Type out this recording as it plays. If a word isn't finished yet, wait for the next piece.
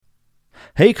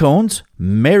Hey Cones,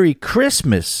 Merry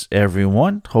Christmas,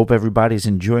 everyone. Hope everybody's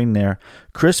enjoying their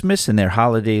Christmas and their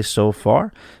holidays so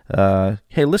far.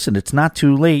 Hey, listen, it's not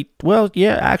too late. Well,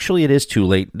 yeah, actually it is too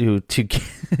late to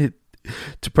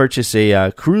to purchase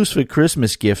a cruise for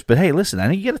Christmas gift. But hey, listen, I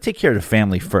know you got to take care of the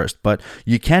family first. But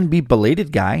you can be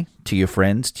belated guy to your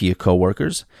friends, to your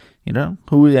coworkers. You know,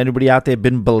 anybody out there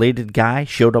been belated guy,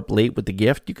 showed up late with the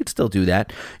gift? You could still do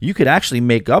that. You could actually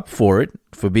make up for it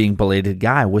for being belated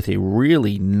guy with a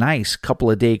really nice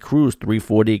couple of day cruise,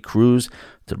 3-4 day cruise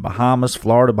to the Bahamas,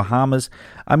 Florida, Bahamas.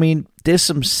 I mean, there's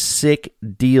some sick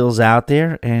deals out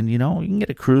there, and you know, you can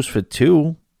get a cruise for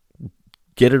two,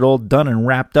 get it all done and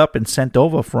wrapped up and sent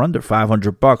over for under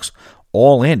 $500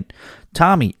 all in.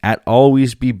 Tommy at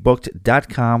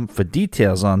alwaysbebooked.com for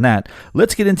details on that.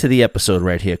 Let's get into the episode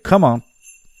right here. Come on.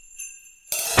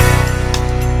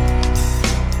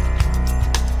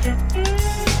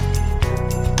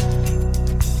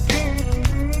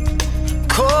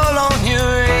 Call on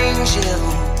your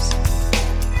angels,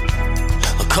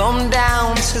 come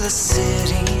down to the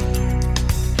city,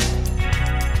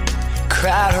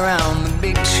 crowd around the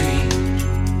big tree.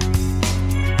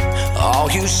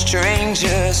 All you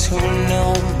strangers who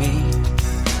know me,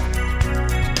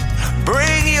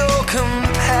 bring your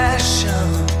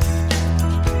compassion,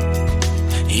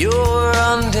 your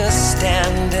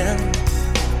understanding.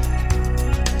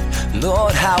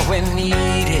 Lord, how we need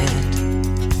it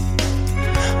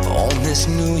on this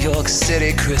New York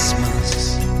City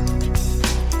Christmas.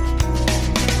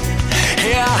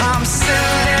 Yeah, I'm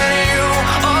sending you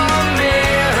a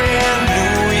merry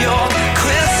New York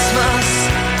Christmas.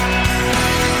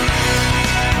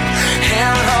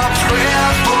 And a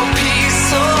prayer for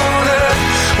peace on earth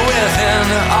within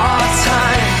our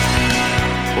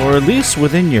time. Or at least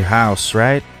within your house,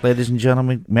 right? Ladies and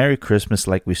gentlemen, Merry Christmas,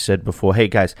 like we said before. Hey,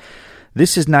 guys,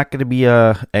 this is not going to be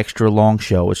a extra long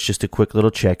show. It's just a quick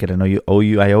little check-in. I know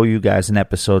I owe you guys an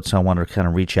episode, so I want to kind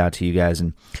of reach out to you guys.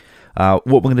 And what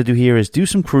we're going to do here is do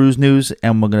some cruise news,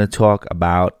 and we're going to talk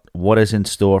about what is in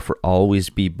store for Always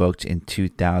Be Booked in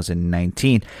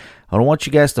 2019. I don't want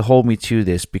you guys to hold me to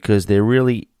this because there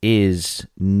really is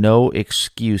no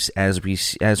excuse as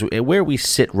where we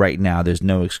sit right now. There's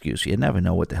no excuse. You never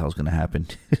know what the hell's going to happen.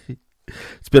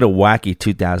 It's been a wacky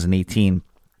 2018.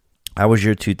 How was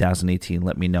your 2018?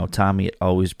 Let me know. Tommy at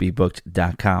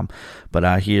alwaysbebooked.com.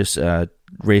 But here's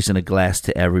raising a glass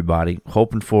to everybody,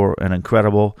 hoping for an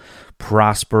incredible,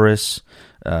 prosperous,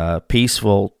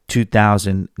 peaceful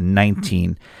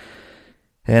 2019.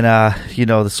 And, you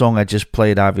know, the song I just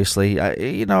played, obviously,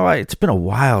 it's been a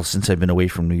while since I've been away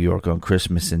from New York on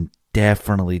Christmas, and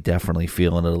definitely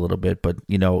feeling it a little bit. But,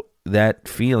 you know, that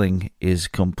feeling is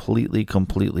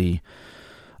completely,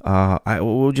 I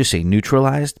will just say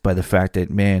neutralized by the fact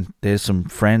that, man, there's some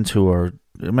friends who are,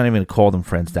 I'm not even going to call them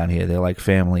friends down here. They're like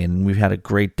family, and we've had a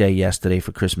great day yesterday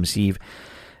for Christmas Eve.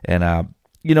 And,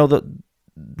 you know,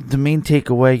 the main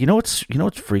takeaway, you know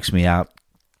what freaks me out?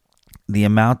 The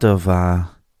amount of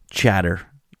chatter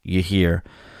you hear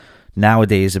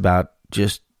nowadays about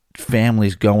just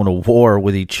families going to war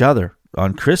with each other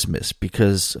on Christmas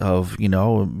because of, you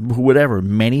know, whatever,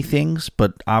 many things.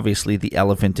 But obviously the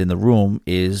elephant in the room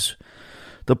is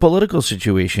the political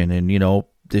situation. And, you know,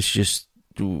 it's just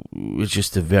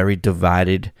a very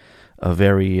divided, a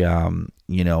very,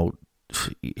 you know,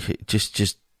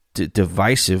 just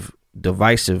divisive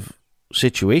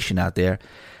situation out there.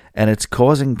 And it's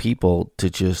causing people to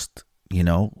just, you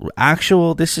know,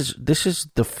 this is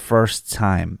the first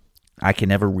time I can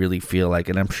ever really feel like,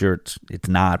 and I'm sure it's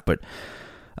not, but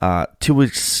to a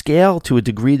scale, to a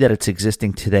degree that it's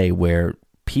existing today, where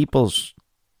people's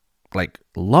like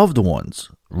loved ones,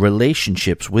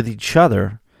 relationships with each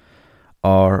other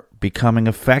are becoming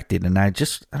affected. And I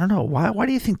don't know, why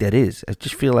do you think that is? I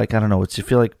just feel like, I don't know, I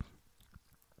feel like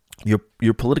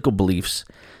your political beliefs,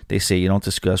 they say you don't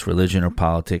discuss religion or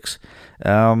politics.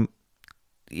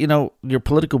 You know, your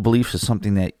political beliefs is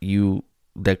something that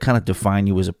kind of define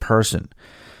you as a person.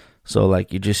 So,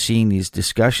 like, you're just seeing these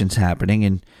discussions happening,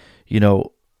 and you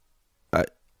know,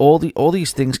 all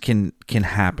these things can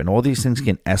happen. All these things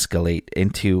can escalate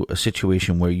into a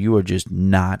situation where you are just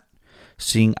not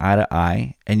seeing eye to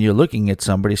eye, and you're looking at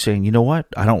somebody saying, you know what,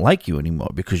 I don't like you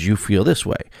anymore because you feel this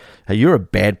way. You're a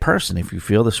bad person if you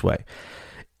feel this way.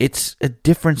 It's a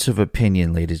difference of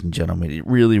opinion, ladies and gentlemen. It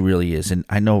really is. And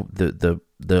I know the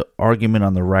argument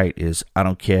on the right is, I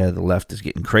don't care, the left is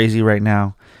getting crazy right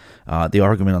now. The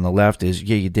argument on the left is,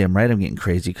 yeah, you're damn right I'm getting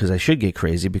crazy because I should get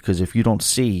crazy, because if you don't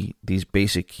see these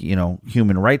basic, you know,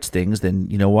 human rights things,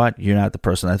 then you know what? You're not the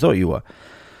person I thought you were.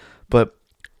 But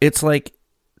it's like,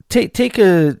 take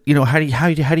a, you know, how do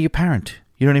you parent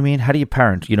You know what I mean? How do you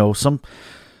parent?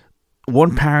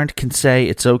 One parent can say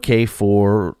it's okay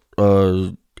for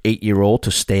a 8-year-old to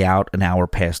stay out an hour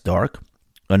past dark.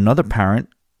 Another parent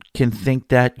can think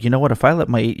that, you know what, if I let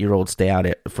my 8-year-old stay out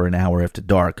for an hour after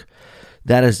dark,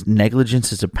 that is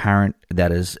negligence as a parent,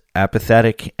 that is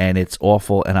apathetic, and it's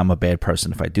awful, and I'm a bad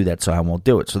person if I do that, so I won't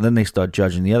do it. So then they start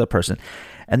judging the other person.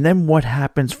 And then what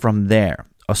happens from there?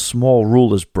 A small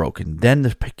rule is broken. Then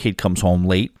the kid comes home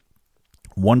late.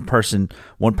 One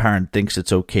parent thinks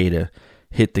it's okay to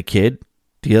hit the kid.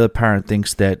 The other parent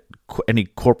thinks that any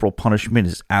corporal punishment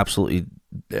is absolutely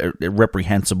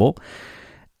reprehensible.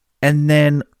 And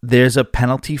then there's a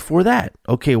penalty for that.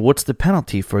 Okay, what's the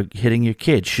penalty for hitting your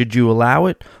kid? Should you allow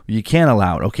it? You can't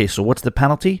allow it. Okay, so what's the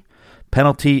penalty?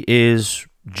 Penalty is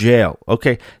jail.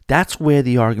 Okay, that's where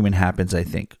the argument happens, I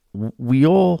think. We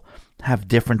all have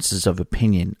differences of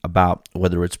opinion about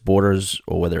whether it's borders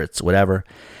or whether it's whatever.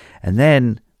 And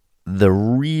then the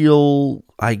real,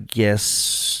 I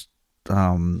guess,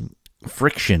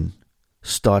 friction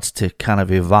starts to kind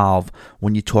of evolve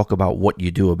when you talk about what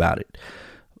you do about it.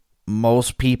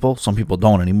 Most people, some people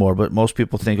don't anymore, but most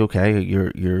people think, okay,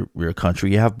 you're a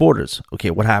country, you have borders. Okay,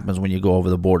 what happens when you go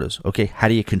over the borders? Okay, how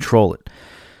do you control it?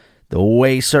 The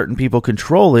way certain people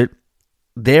control it,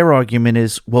 their argument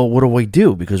is, well, what do we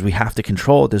do? Because we have to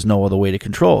control it. There's no other way to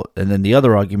control it. And then the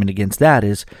other argument against that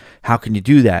is, how can you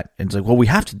do that? And it's like, well, we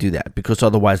have to do that because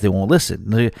otherwise they won't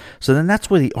listen. So then that's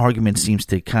where the argument seems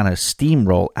to kind of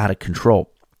steamroll out of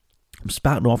control. I'm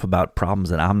spouting off about problems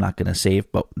that I'm not going to save,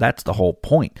 but that's the whole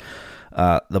point.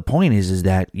 The point is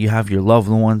that you have your loved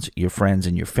ones, your friends,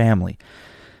 and your family.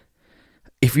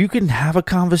 If you can have a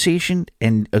conversation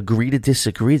and agree to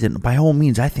disagree, then by all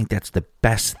means, I think that's the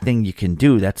best thing you can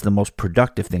do. That's the most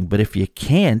productive thing. But if you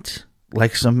can't,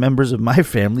 like some members of my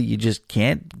family, you just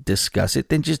can't discuss it,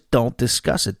 then just don't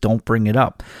discuss it. Don't bring it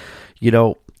up.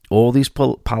 All these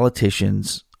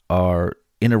politicians are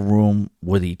in a room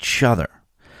with each other.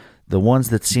 The ones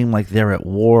that seem like they're at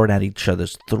war and at each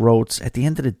other's throats, at the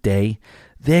end of the day,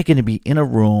 they're going to be in a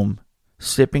room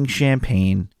sipping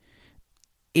champagne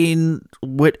in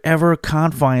whatever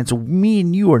confines me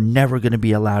and you are never going to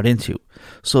be allowed into.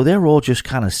 So they're all just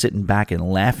kind of sitting back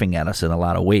and laughing at us in a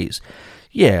lot of ways.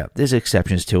 Yeah, there's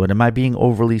exceptions to it. Am I being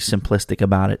overly simplistic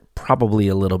about it? Probably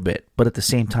a little bit. But at the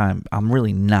same time, I'm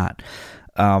really not.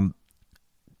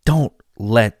 Don't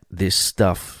let this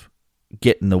stuff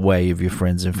get in the way of your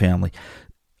friends and family.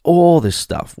 All this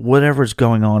stuff, whatever's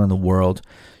going on in the world,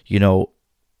 you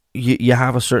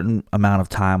have a certain amount of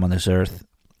time on this earth,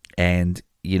 and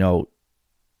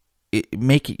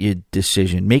make it your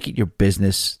decision, make it your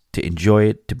business to enjoy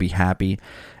it, to be happy,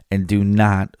 and do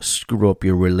not screw up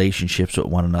your relationships with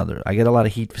one another. I get a lot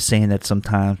of heat for saying that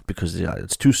sometimes because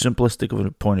it's too simplistic of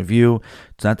a point of view.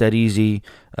 It's not that easy,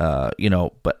 but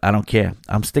I don't care.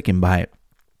 I'm sticking by it.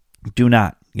 Do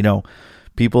not.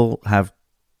 People have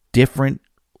different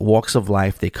walks of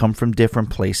life. They come from different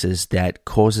places that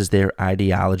causes their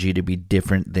ideology to be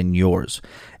different than yours.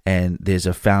 And there's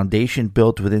a foundation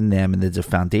built within them, and there's a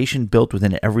foundation built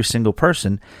within every single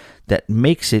person that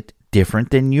makes it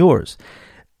different than yours.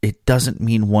 It doesn't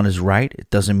mean one is right. It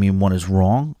doesn't mean one is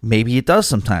wrong. Maybe it does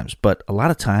sometimes, but a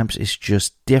lot of times it's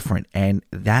just different. And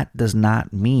that does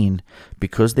not mean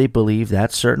because they believe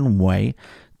that certain way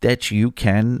that you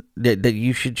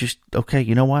should just, okay,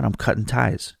 you know what? I'm cutting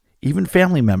ties. Even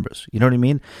family members, you know what I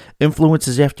mean?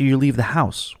 Influences after you leave the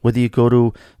house, whether you go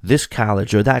to this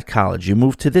college or that college, you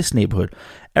move to this neighborhood.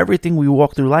 Everything we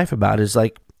walk through life about is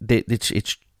like,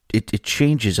 it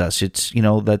changes us. It's,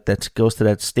 that goes to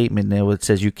that statement there where it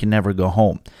says you can never go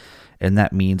home. And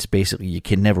that means basically you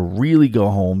can never really go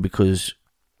home because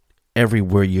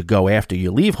everywhere you go after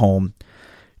you leave home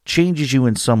changes you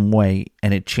in some way,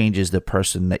 and it changes the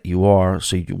person that you are.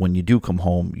 So when you do come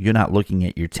home, you're not looking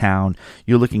at your town.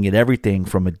 You're looking at everything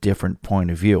from a different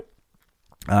point of view.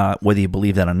 Whether you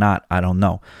believe that or not, I don't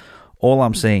know. All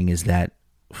I'm saying is that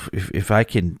if I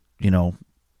can,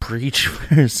 preach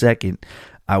for a second,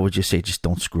 I would just say, just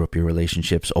don't screw up your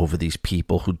relationships over these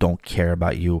people who don't care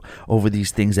about you, over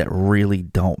these things that really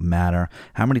don't matter.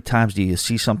 How many times do you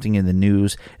see something in the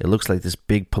news? It looks like this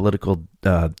big political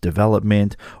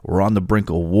development. We're on the brink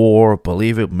of war.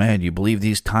 Believe it, man. You believe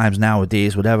these times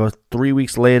nowadays, whatever. 3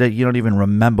 weeks later, you don't even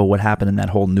remember what happened in that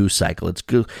whole news cycle. It's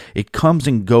good. It comes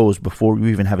and goes before you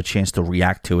even have a chance to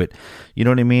react to it. You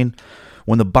know what I mean?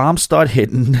 When the bombs start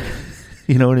hitting...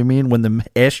 You know what I mean? When the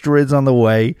asteroid's on the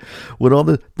way,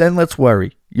 then let's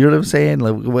worry. You know what I'm saying?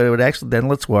 Then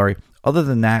let's worry. Other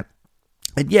than that,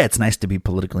 and yeah, it's nice to be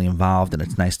politically involved and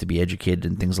it's nice to be educated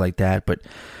and things like that. But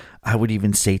I would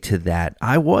even say to that.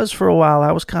 I was for a while.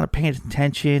 I was kind of paying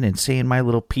attention and saying my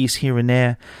little piece here and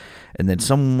there. And then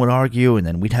someone would argue, and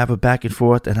then we'd have a back and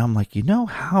forth. And I'm like, you know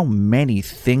how many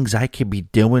things I could be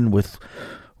doing with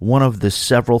one of the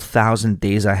several thousand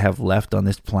days I have left on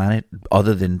this planet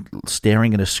other than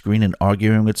staring at a screen and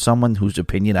arguing with someone whose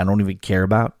opinion I don't even care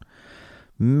about?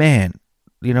 Man,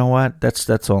 you know what?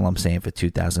 That's all I'm saying for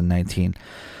 2019.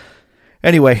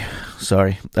 Anyway,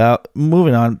 sorry.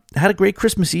 Moving on. Had a great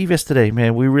Christmas Eve yesterday,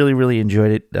 man. We really, really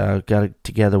enjoyed it. Got it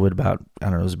together with about, I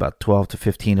don't know, it was about 12 to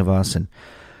 15 of us. And,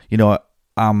 you know,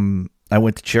 I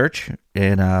went to church,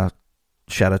 and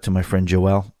shout out to my friend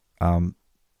Joelle.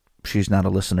 She's not a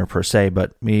listener per se,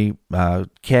 but me,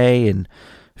 Kay, and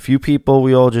a few people,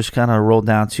 we all just kind of rolled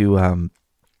down to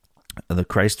the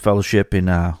Christ Fellowship in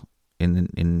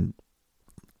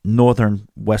northern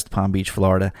West Palm Beach,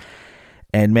 Florida.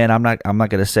 And man, I'm not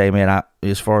gonna say, man,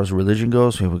 as far as religion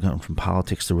goes, we're going from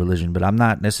politics to religion, but I'm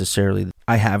not necessarily.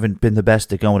 I haven't been the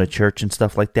best at going to church and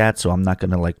stuff like that, so I'm not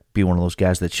gonna like be one of those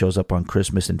guys that shows up on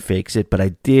Christmas and fakes it. But I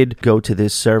did go to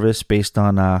this service based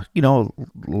on, a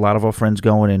lot of our friends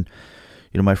going,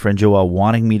 and my friend Joel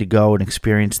wanting me to go and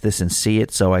experience this and see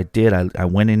it. So I did. I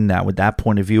went in that with that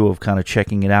point of view of kind of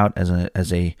checking it out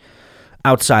as a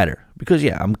outsider. Because,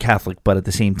 yeah, I'm Catholic, but at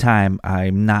the same time,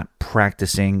 I'm not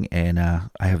practicing, and I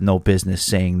have no business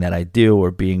saying that I do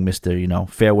or being Mr.,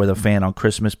 fair weather fan on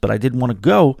Christmas. But I did want to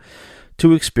go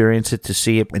to experience it, to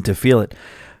see it, and to feel it.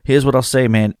 Here's what I'll say,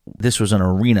 man. This was an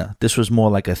arena. This was more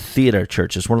like a theater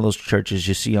church. It's one of those churches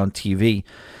you see on TV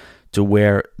to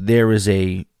where there is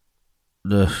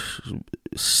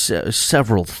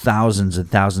several thousands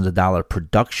and thousands of dollar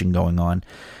production going on.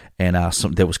 And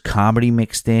there was comedy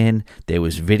mixed in, there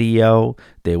was video,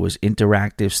 there was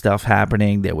interactive stuff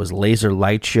happening, there was laser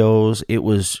light shows. It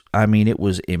was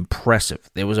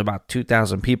impressive. There was about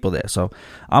 2,000 people there. So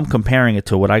I'm comparing it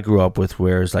to what I grew up with,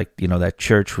 where it's like, that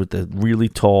church with the really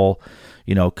tall,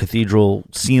 cathedral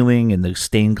ceiling and the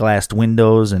stained glass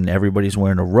windows, and everybody's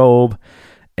wearing a robe.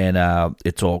 And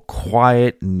it's all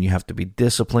quiet, and you have to be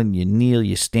disciplined. You kneel,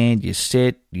 you stand, you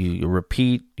sit, you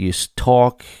repeat, you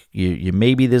talk. You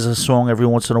maybe there's a song every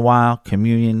once in a while.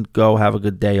 Communion, go, have a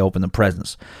good day, open the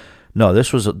presents. No,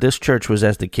 this church was,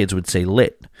 as the kids would say,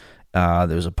 lit. There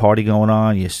was a party going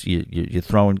on.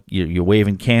 You're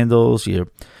waving candles. You're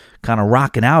kind of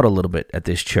rocking out a little bit at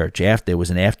this church. There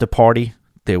was an after party.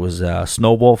 There was a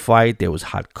snowball fight. There was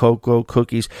hot cocoa,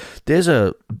 cookies. There's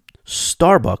a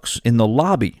Starbucks in the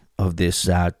lobby of this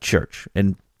church.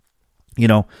 And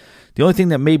the only thing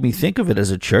that made me think of it as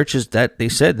a church is that they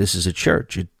said this is a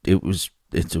church. It was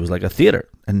like a theater,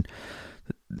 and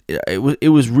it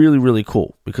was really, really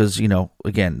cool because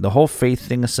again, the whole faith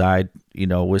thing aside,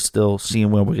 we're still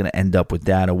seeing where we're going to end up with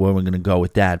that or where we're going to go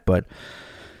with that. But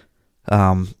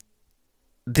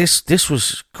this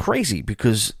was crazy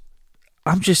because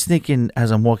I'm just thinking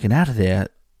as I'm walking out of there,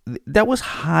 that was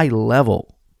high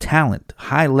level talent,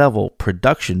 high level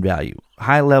production value,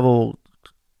 high level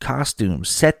costumes,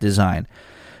 set design,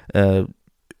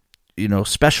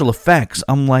 special effects.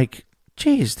 I'm like,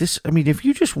 geez, if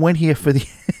you just went here for the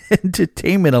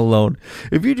entertainment alone,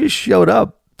 if you just showed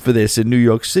up for this in New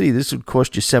York City, this would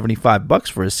cost you $75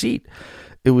 for a seat.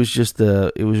 It was just,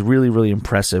 it was really, really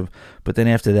impressive. But then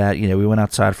after that, we went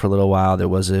outside for a little while. It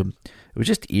was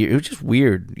just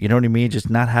weird, you know what I mean? Just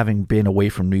not having been away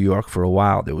from New York for a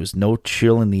while. There was no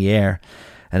chill in the air,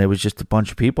 and it was just a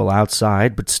bunch of people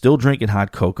outside, but still drinking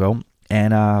hot cocoa.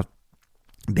 And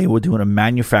they were doing a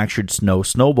manufactured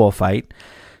snowball fight.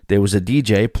 There was a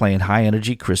DJ playing high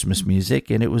energy Christmas music,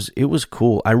 and it was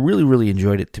cool. I really, really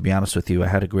enjoyed it, to be honest with you. I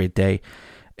had a great day,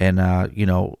 and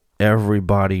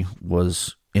everybody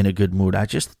was in a good mood. I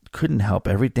just couldn't help.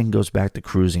 Everything goes back to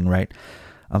cruising, right?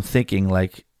 I'm thinking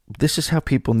like, this is how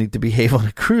people need to behave on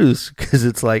a cruise, because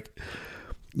it's like,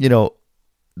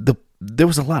 there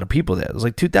was a lot of people there. There was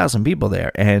like 2,000 people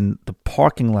there, and the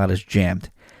parking lot is jammed.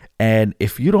 And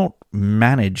if you don't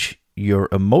manage your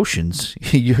emotions,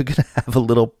 you're going to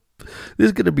have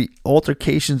there's going to be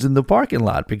altercations in the parking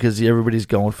lot because everybody's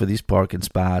going for these parking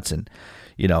spots. And,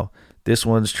 this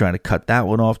one's trying to cut that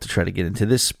one off to try to get into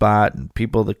this spot. And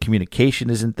the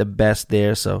communication isn't the best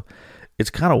there. So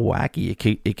it's kind of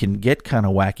wacky. It can get kind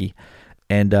of wacky.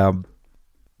 And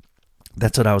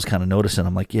that's what I was kind of noticing.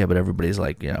 I'm like, yeah, but everybody's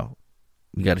like, you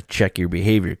got to check your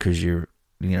behavior because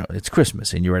it's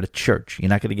Christmas and you're at a church. You're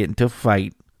not going to get into a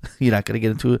fight. You're not going to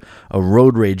get into a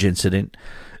road rage incident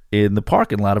in the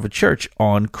parking lot of a church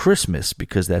on Christmas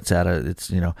because now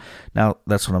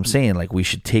that's what I'm saying. Like, we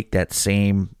should take that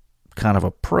same kind of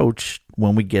approach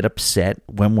when we get upset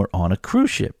when we're on a cruise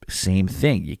ship. Same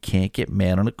thing. You can't get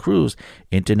mad on a cruise.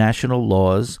 International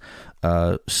laws,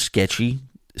 sketchy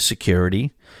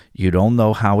security. You don't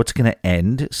know how it's going to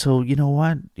end. So, you know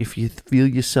what? If you feel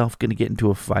yourself going to get into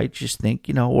a fight, just think,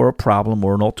 or a problem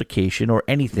or an altercation or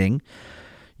anything,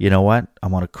 you know what?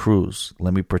 I'm on a cruise.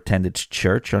 Let me pretend it's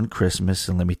church on Christmas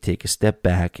and let me take a step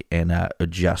back and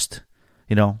adjust.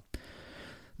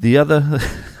 The other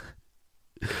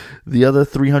the other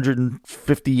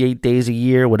 358 days a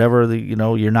year, whatever,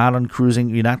 you're not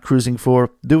cruising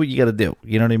for, do what you got to do.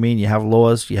 You know what I mean? You have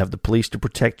laws, you have the police to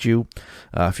protect you.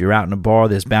 If you're out in a bar,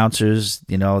 there's bouncers,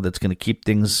 that's going to keep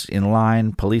things in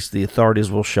line. Police, the authorities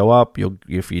will show up.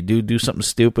 If you do something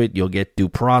stupid, you'll get due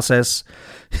process.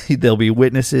 There'll be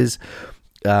witnesses.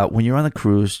 When you're on the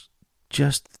cruise,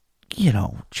 just,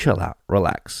 chill out,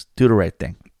 relax, do the right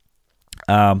thing.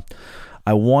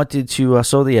 I wanted to,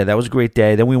 that was a great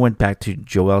day. Then we went back to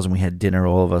Joelle's and we had dinner,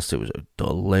 all of us. It was a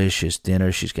delicious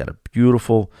dinner. She's got a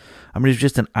beautiful, it's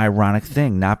just an ironic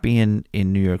thing, not being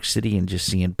in New York City and just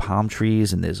seeing palm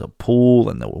trees and there's a pool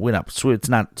and it's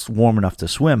not warm enough to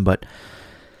swim, but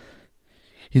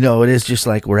it is just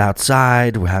like we're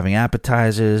outside, we're having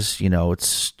appetizers,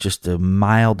 it's just a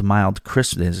mild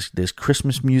Christmas. There's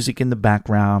Christmas music in the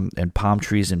background and palm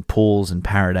trees and pools and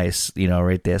paradise,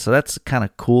 right there. So that's kind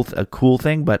of a cool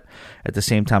thing, but at the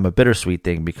same time, a bittersweet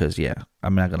thing because,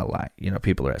 I'm not going to lie.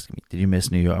 People are asking me, did you miss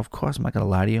New York? Of course, I'm not going to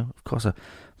lie to you. Of course, I'm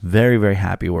very, very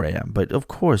happy where I am. But of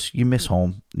course, you miss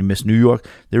home. You miss New York.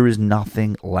 There is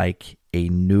nothing like a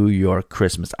New York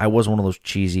Christmas. I was one of those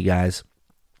cheesy guys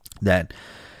that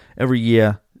every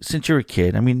year, since you're a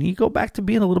kid, you go back to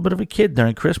being a little bit of a kid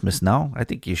during Christmas. No, I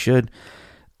think you should.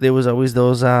 There was always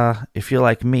those, if you're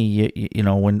like me,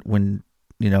 when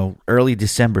early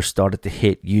December started to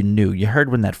hit, you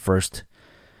heard when that first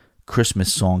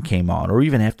Christmas song came on, or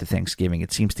even after Thanksgiving.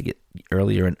 It seems to get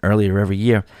earlier and earlier every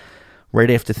year. Right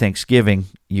after Thanksgiving,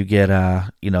 you get,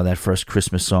 that first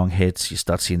Christmas song hits. You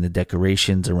start seeing the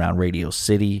decorations around Radio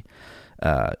City,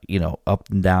 up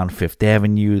and down Fifth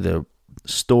Avenue. The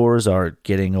stores are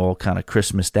getting all kind of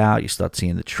Christmased out. You start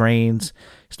seeing the trains,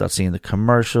 you start seeing the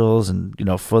commercials, and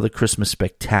for the Christmas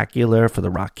spectacular, for the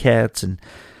Rockettes, and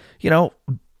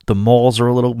the malls are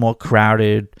a little more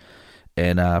crowded,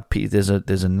 and there's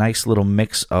a nice little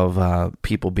mix of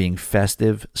people being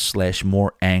festive /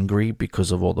 more angry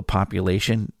because of all the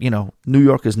population. New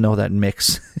Yorkers know that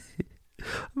mix.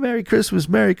 Merry Christmas,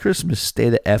 Merry Christmas. Stay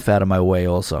the F out of my way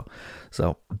also.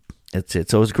 So that's it.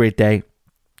 So it was a great day.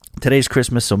 Today's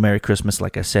Christmas, so Merry Christmas,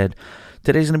 like I said.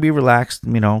 Today's going to be relaxed.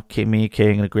 Me and Kay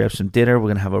are going to grab some dinner. We're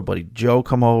going to have our buddy Joe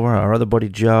come over, our other buddy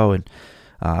Joe, and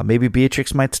maybe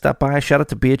Beatrix might stop by. Shout out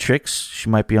to Beatrix. She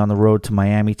might be on the road to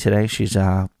Miami today. She's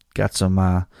got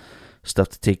some stuff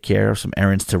to take care of, some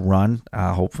errands to run.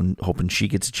 Hoping she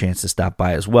gets a chance to stop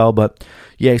by as well. But,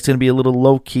 it's going to be a little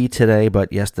low-key today,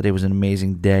 but yesterday was an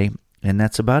amazing day. And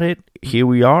that's about it. Here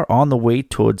we are on the way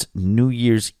towards New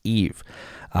Year's Eve.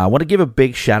 I want to give a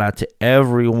big shout out to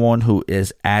everyone who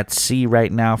is at sea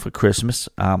right now for Christmas.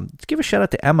 Let's give a shout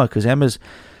out to Emma, because Emma's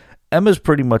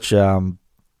pretty much Emma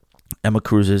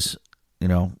Cruises.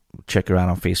 Check her out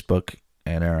on Facebook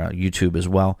and her YouTube as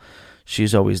well.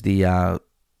 She's always the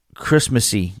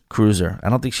Christmassy cruiser. I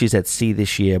don't think she's at sea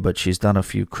this year, but she's done a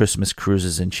few Christmas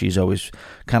cruises, and she's always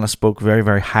kind of spoke very,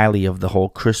 very highly of the whole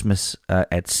Christmas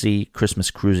at sea, Christmas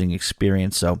cruising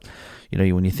experience. So,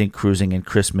 when you think cruising and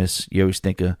Christmas, you always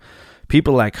think of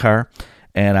people like her.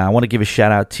 And I want to give a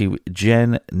shout out to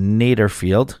Jen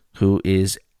Naderfield, who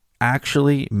is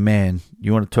actually, man,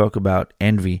 you want to talk about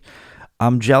envy.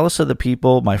 I'm jealous of the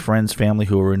people, my friends, family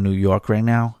who are in New York right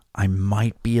now. I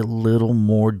might be a little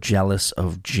more jealous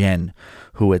of Jen,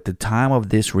 who at the time of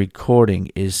this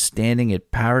recording is standing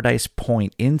at Paradise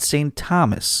Point in St.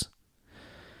 Thomas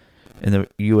in the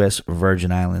U.S.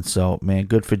 Virgin Islands. So, man,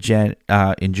 good for Jen.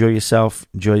 Enjoy yourself.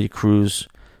 Enjoy your cruise.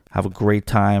 Have a great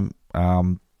time.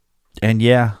 And,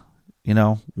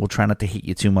 we'll try not to hit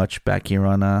you too much back here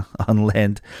on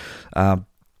land.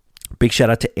 Big shout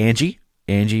out to Angie.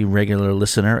 Angie, regular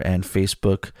listener and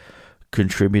Facebook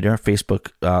contributor, Facebook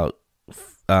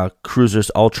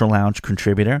Cruisers Ultra Lounge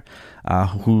contributor,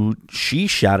 who she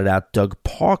shouted out Doug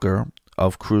Parker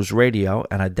of Cruise Radio,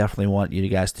 and I definitely want you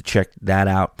guys to check that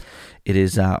out. It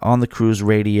is on the Cruise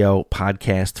Radio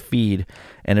podcast feed,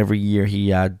 and every year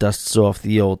he dusts off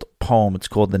the old poem. It's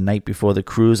called The Night Before the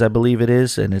Cruise, I believe it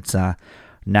is, and it's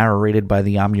narrated by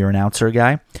the I'm Your Announcer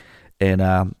guy,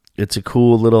 and it's a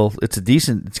cool little. It's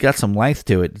got some length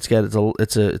to it.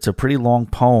 It's a pretty long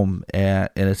poem, and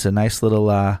it's a nice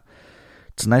little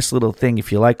It's a nice little thing.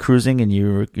 If you like cruising and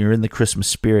you're in the Christmas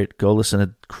spirit, go listen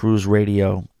to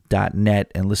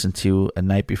cruiseradio.net and listen to A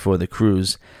Night Before the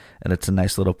Cruise. And it's a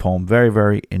nice little poem. Very,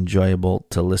 very enjoyable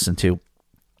to listen to.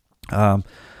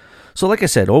 So like I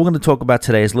said, all we're going to talk about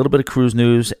today is a little bit of cruise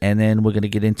news, and then we're going to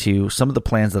get into some of the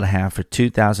plans that I have for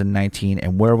 2019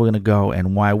 and where we're going to go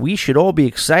and why we should all be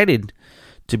excited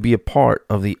to be a part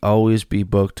of the Always Be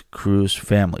Booked cruise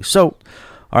family. So,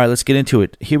 all right, let's get into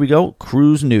it. Here we go,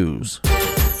 cruise news.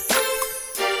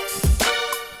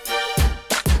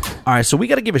 All right, so we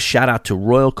got to give a shout out to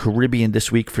Royal Caribbean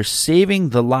this week for saving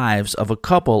the lives of a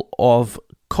couple of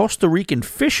Costa Rican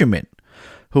fishermen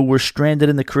who were stranded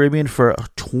in the Caribbean for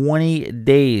 20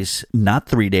 days. Not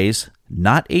 3 days,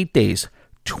 not 8 days,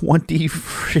 20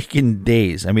 freaking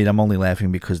days. I mean, I'm only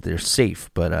laughing because they're safe,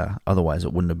 but otherwise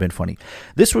it wouldn't have been funny.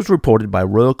 This was reported by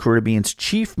Royal Caribbean's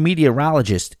chief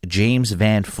meteorologist, James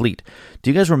Van Fleet. Do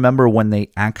you guys remember when they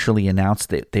actually announced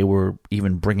that they were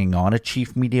even bringing on a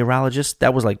chief meteorologist?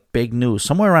 That was like big news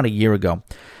somewhere around a year ago.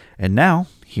 And now,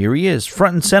 here he is,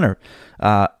 front and center,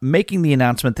 making the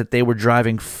announcement that they were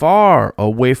driving far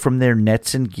away from their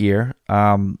nets and gear.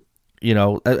 Actually,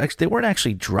 they weren't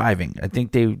actually driving. I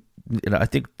think the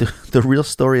real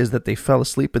story is that they fell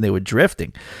asleep and they were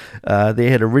drifting.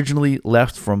 They had originally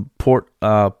left from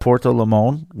Puerto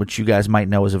Limon, which you guys might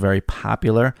know is a very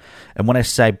popular, and when I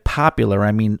say popular,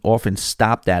 I mean often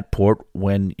stopped at port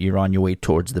when you're on your way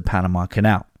towards the Panama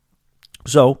Canal.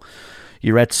 So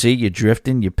you're at sea, you're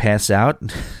drifting, you pass out,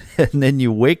 and then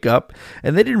you wake up,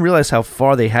 and they didn't realize how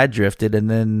far they had drifted, and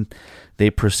then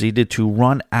they proceeded to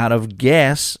run out of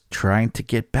gas trying to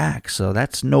get back. So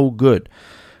that's no good.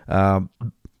 You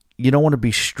don't want to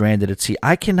be stranded at sea.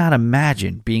 I cannot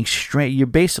imagine being stranded. You're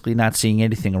basically not seeing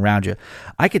anything around you.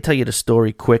 I could tell you the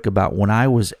story quick about when I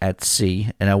was at sea,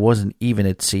 and I wasn't even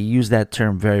at sea. Use that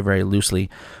term very, very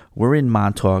loosely. We're in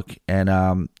Montauk, and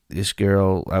I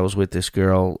was with this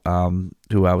girl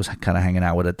who I was kind of hanging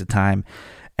out with at the time.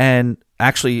 And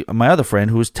actually, my other friend,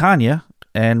 who was Tanya,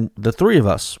 and the three of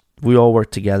us, we all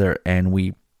worked together, and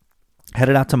we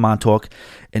headed out to Montauk.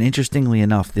 And interestingly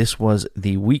enough, this was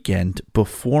the weekend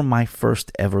before my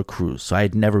first ever cruise. So I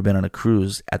had never been on a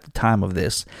cruise at the time of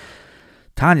this.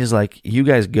 Tanya's like, you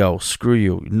guys go, screw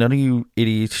you. None of you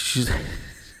idiots.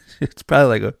 It's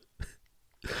probably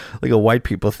like a white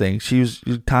people thing.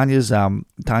 Tanya's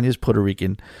Puerto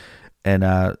Rican,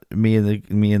 and me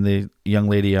and the young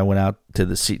lady I went out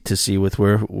to see with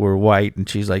were white, and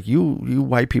she's like, you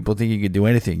white people think you can do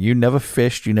anything. You never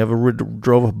fished, you never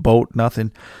drove a boat,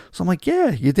 nothing. So I'm like,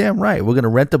 yeah, you're damn right. We're gonna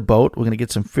rent a boat, we're gonna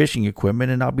get some fishing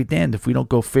equipment, and I'll be damned if we don't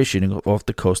go fishing off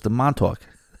the coast of Montauk.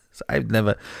 So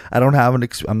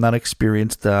I'm not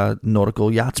experienced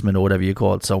nautical yachtsman or whatever you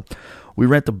call it. So we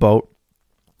rent a boat.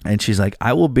 And she's like,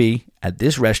 I will be at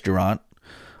this restaurant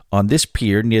on this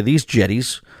pier near these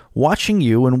jetties watching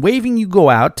you and waving you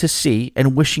go out to sea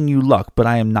and wishing you luck. But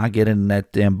I am not getting in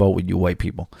that damn boat with you white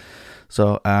people.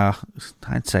 So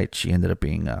hindsight, it ended up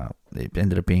being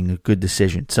a good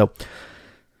decision. So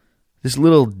this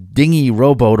little dinghy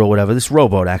rowboat or whatever, this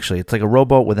rowboat actually, it's like a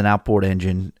rowboat with an outboard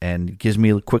engine, and gives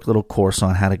me a quick little course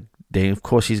on how to. Of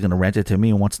course, he's going to rent it to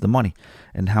me and wants the money.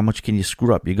 And how much can you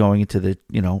screw up? You're going into the,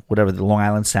 the Long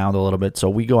Island Sound a little bit. So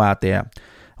we go out there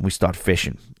and we start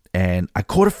fishing. And I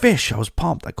caught a fish. I was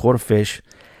pumped. I caught a fish.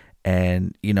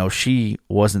 And, she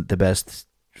wasn't the best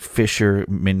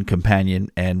fisherman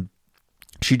companion. And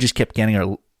she just kept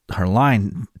getting her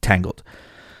line tangled.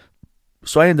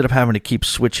 So I ended up having to keep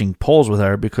switching poles with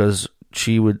her because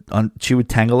she would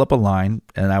tangle up a line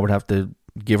and I would have to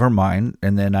give her mine,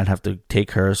 and then I'd have to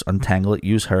take hers, untangle it,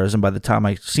 use hers, and by the time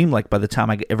I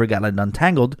ever got it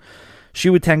untangled, she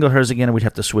would tangle hers again, and we'd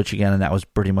have to switch again, and that was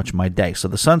pretty much my day. So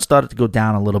the sun started to go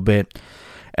down a little bit,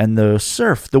 and the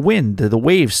surf, the wind, the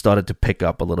waves started to pick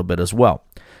up a little bit as well.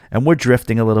 And we're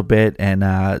drifting a little bit, and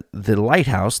the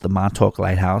lighthouse, the Montauk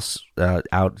Lighthouse, out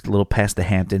a little past the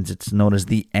Hamptons, it's known as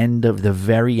the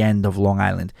very end of Long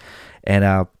Island,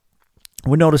 and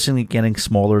we're noticing it getting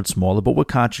smaller and smaller, but we're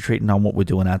concentrating on what we're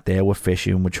doing out there. We're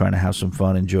fishing. We're trying to have some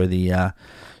fun, enjoy the,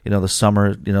 the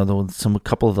summer, a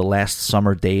couple of the last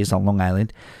summer days on Long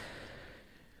Island.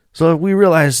 So we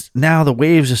realized now the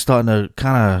waves are starting to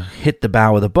kind of hit the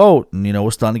bow of the boat, and, we're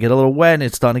starting to get a little wet, and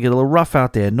it's starting to get a little rough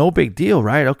out there. No big deal,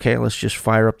 right? Okay, let's just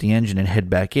fire up the engine and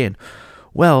head back in.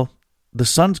 Well, the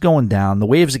sun's going down. The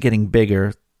waves are getting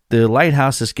bigger. The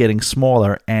lighthouse is getting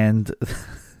smaller, and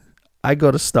I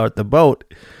go to start the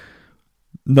boat.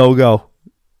 No go.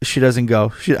 She doesn't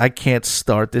go. I can't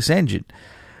start this engine.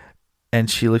 And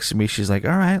she looks at me. She's like,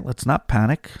 all right, let's not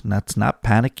panic. Let's not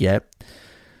panic yet.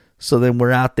 So then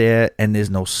we're out there and there's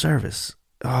no service.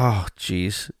 Oh,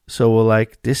 geez. So we're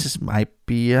like, might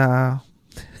be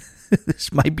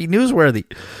this might be newsworthy.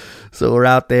 So we're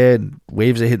out there, and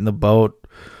waves are hitting the boat.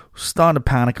 We're starting to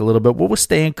panic a little bit, but we're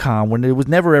staying calm. When it was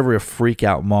never ever a freak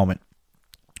out moment,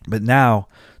 but now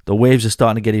the waves are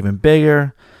starting to get even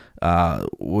bigger.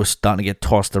 We're starting to get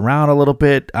tossed around a little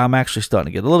bit. I'm actually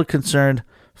starting to get a little concerned.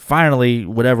 Finally,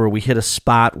 we hit a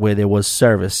spot where there was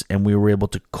service, and we were able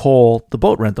to call the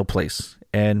boat rental place.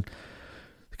 And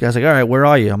the guy's like, all right, where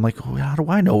are you? I'm like, how do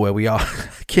I know where we are?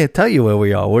 I can't tell you where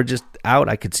we are. We're just out.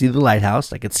 I could see the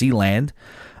lighthouse. I could see land.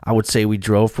 I would say we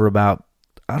drove for about,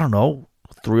 I don't know,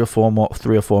 3 or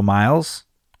 4 miles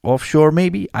offshore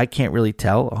maybe. I can't really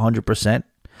tell 100%.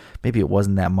 Maybe it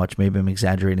wasn't that much. Maybe I'm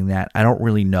exaggerating that. I don't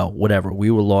really know. Whatever.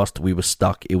 We were lost. We were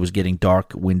stuck. It was getting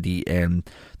dark, windy, and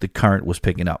the current was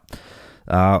picking up.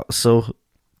 So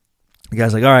the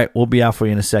guy's like, all right, we'll be out for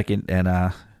you in a second.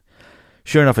 And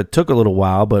sure enough, it took a little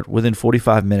while, but within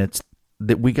 45 minutes,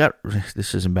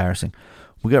 this is embarrassing.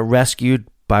 We got rescued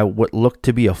by what looked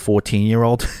to be a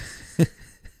 14-year-old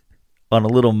on a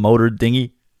little motor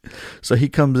dinghy. So he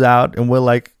comes out, and we're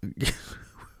like...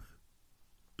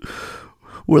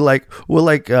 we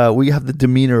have the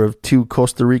demeanor of 2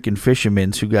 Costa Rican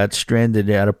fishermen who got stranded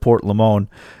out of Port Limon,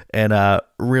 and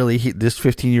this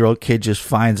 15-year-old kid just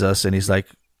finds us, and he's like,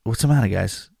 "What's the matter,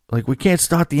 guys? Like, we can't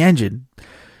start the engine."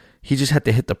 He just had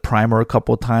to hit the primer a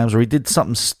couple of times, or he did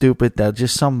something stupid,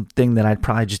 something that I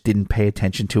probably just didn't pay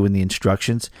attention to in the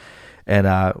instructions,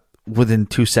 and within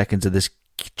 2 seconds of this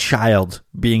child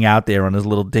being out there on his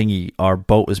little dinghy, our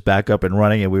boat was back up and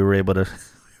running, and we were able to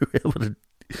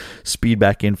speed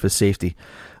back in for safety.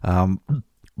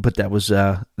 But that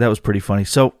was pretty funny.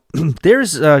 So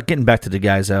there's getting back to the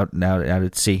guys out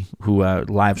at sea who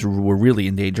lives were really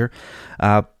in danger.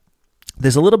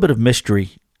 There's a little bit of mystery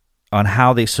on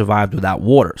how they survived without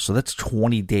water. So that's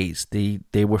 20 days.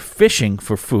 They were fishing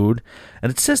for food, and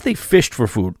it says they fished for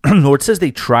food, or it says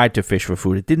they tried to fish for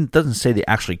food. It doesn't say they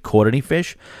actually caught any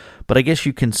fish, but I guess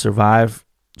you can survive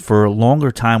for a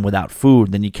longer time without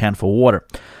food than you can for water.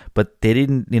 But they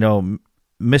didn't,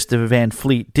 Mr. Van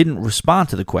Fleet didn't respond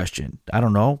to the question. I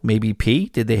don't know, maybe pee?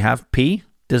 Did they have pee?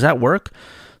 Does that work?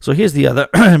 So here's the other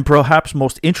and perhaps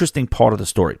most interesting part of the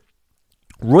story.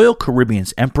 Royal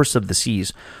Caribbean's Empress of the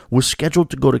Seas was scheduled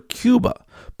to go to Cuba,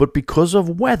 but because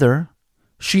of weather,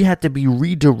 she had to be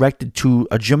redirected to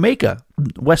a Jamaica,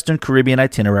 Western Caribbean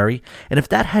itinerary. And if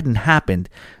that hadn't happened,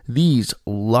 these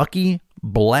lucky,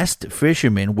 blessed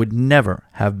fishermen would never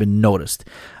have been noticed.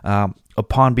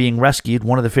 Upon being rescued,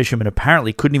 one of the fishermen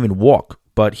apparently couldn't even walk,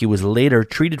 but he was later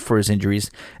treated for his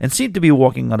injuries and seemed to be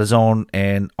walking on his own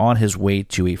and on his way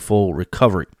to a full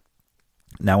recovery.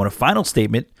 Now, in a final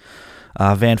statement,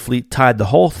 Van Fleet tied the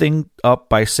whole thing up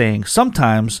by saying,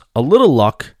 "Sometimes a little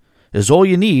luck is all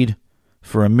you need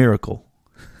for a miracle."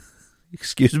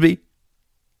 Excuse me?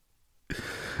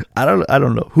 I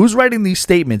don't know. Who's writing these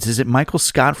statements? Is it Michael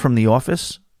Scott from The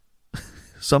Office?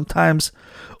 Sometimes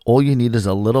all you need is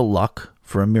a little luck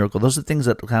for a miracle. Those are things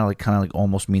that kind of like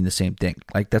almost mean the same thing.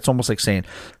 Like, that's almost like saying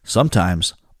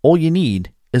sometimes all you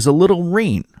need is a little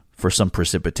rain for some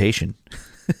precipitation.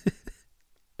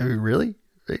 Really?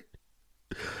 Right.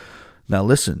 Now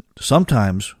listen,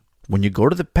 sometimes when you go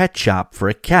to the pet shop for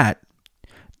a cat,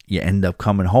 you end up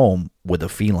coming home with a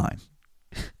feline.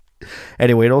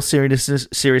 Anyway, in all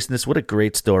seriousness, what a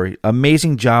great story.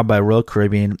 Amazing job by Royal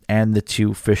Caribbean and the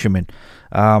 2 fishermen.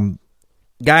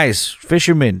 Guys,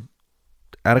 fishermen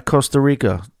out of Costa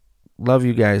Rica, love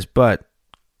you guys, but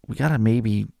we got to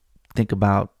maybe think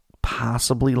about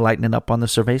possibly lightening up on the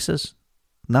cervezas.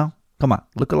 No? Come on,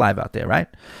 look alive out there, right?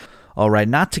 All right,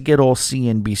 not to get all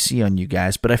CNBC on you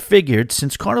guys, but I figured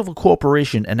since Carnival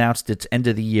Corporation announced its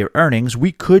end-of-the-year earnings,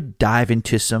 we could dive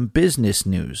into some business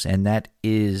news, and that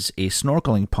is a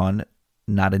snorkeling pun,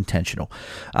 not intentional.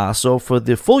 So for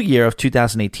the full year of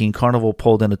 2018, Carnival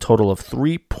pulled in a total of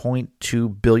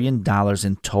 $3.2 billion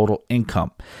in total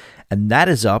income, and that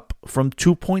is up from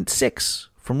 $2.6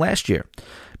 from last year.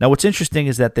 Now, what's interesting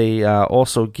is that they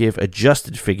also give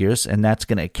adjusted figures, and that's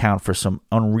going to account for some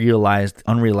unrealized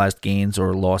gains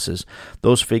or losses.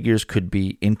 Those figures could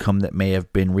be income that may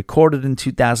have been recorded in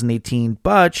 2018,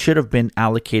 but should have been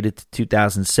allocated to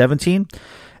 2017.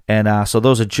 And so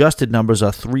those adjusted numbers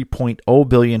are $3.0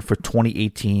 billion for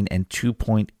 2018 and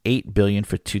 $2.8 billion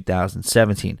for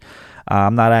 2017.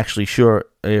 I'm not actually sure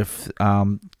if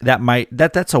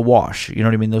that's a wash. You know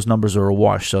what I mean? Those numbers are a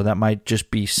wash. So that might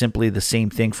just be simply the same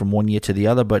thing from one year to the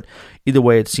other. But either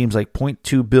way, it seems like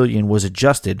 $0.2 billion was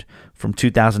adjusted from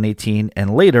 2018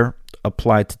 and later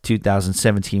applied to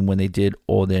 2017 when they did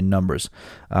all their numbers.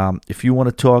 If you want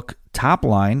to talk top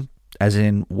line, as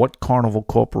in what Carnival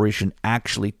Corporation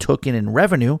actually took in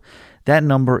revenue, that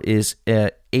number is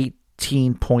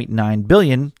 $18.9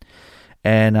 billion,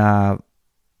 and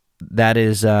that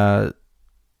is up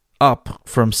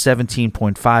from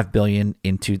 $17.5 billion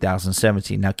in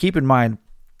 2017. Now, keep in mind,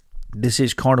 this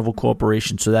is Carnival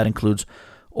Corporation, so that includes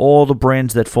all the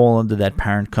brands that fall under that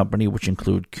parent company, which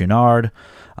include Cunard,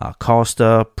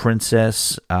 Costa,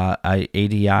 Princess,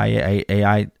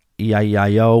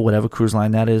 EIEIO, whatever cruise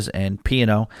line that is, and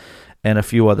P&O, and a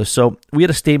few others. So we had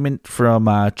a statement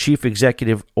from Chief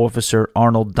Executive Officer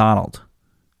Arnold Donald.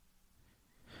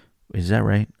 Is that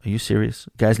right? Are you serious?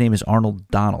 The guy's name is Arnold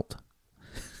Donald.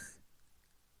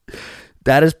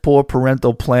 That is poor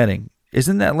parental planning.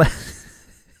 Isn't that like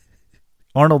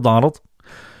Arnold Donald?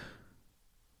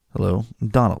 Hello,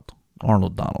 Donald.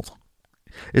 Arnold Donald.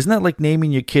 Isn't that like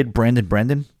naming your kid Brandon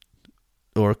Brendan?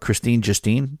 Or Christine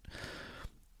Justine?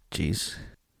 Jeez.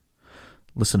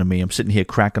 Listen to me. I'm sitting here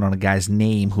cracking on a guy's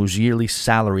name whose yearly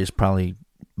salary is probably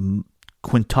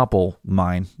quintuple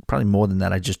mine. Probably more than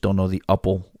that. I just don't know the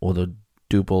upple or the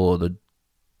duple or the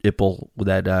ipple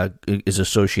that is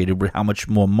associated with how much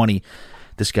more money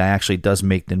this guy actually does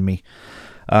make than me.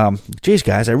 Geez,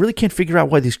 guys, I really can't figure out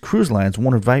why these cruise lines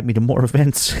won't invite me to more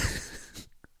events.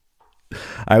 All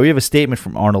right, we have a statement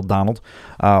from Arnold Donald.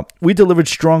 We delivered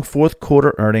strong fourth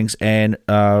quarter earnings and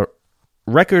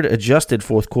record adjusted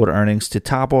fourth quarter earnings to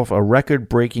top off a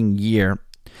record-breaking year.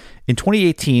 In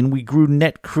 2018, we grew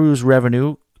net cruise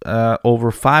revenue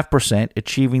over 5%,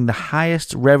 achieving the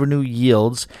highest revenue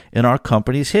yields in our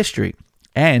company's history,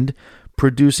 and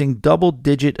producing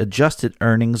double-digit adjusted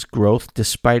earnings growth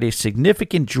despite a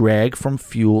significant drag from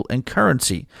fuel and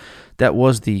currency. That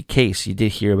was the case. You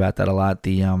did hear about that a lot.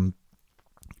 The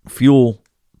fuel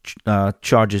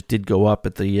charges did go up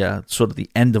at the sort of the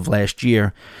end of last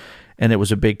year, and it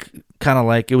was a big kind of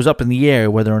like it was up in the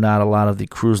air whether or not a lot of the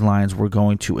cruise lines were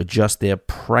going to adjust their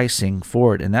pricing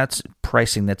for it. And that's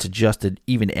pricing that's adjusted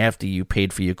even after you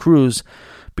paid for your cruise,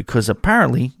 because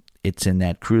apparently it's in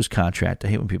that cruise contract. I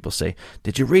hate when people say,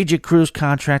 "Did you read your cruise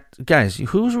contract?" Guys,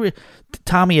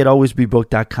 Tommy at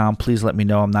alwaysbebooked.com. Please let me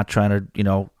know. I'm not trying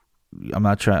to, I'm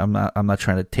not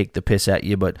trying to take the piss at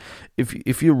you, but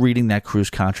if you're reading that cruise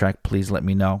contract, please let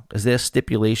me know. Is there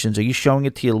stipulations? Are you showing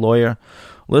it to your lawyer?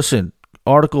 Listen,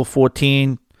 Article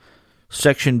 14,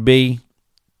 Section B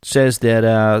says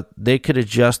that they could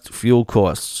adjust fuel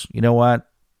costs. You know what?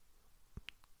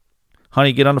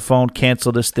 Honey, get on the phone,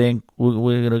 cancel this thing.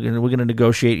 We're gonna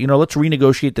negotiate. Let's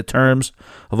renegotiate the terms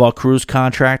of our cruise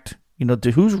contract.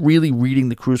 Who's really reading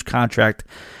the cruise contract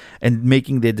and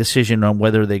making their decision on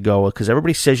whether they go? Because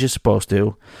everybody says you're supposed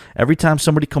to. Every time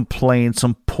somebody complains,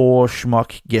 some poor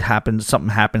schmuck something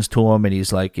happens to him, and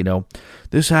he's like,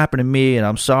 this happened to me, and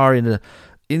I'm sorry. And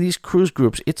in these cruise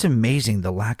groups, it's amazing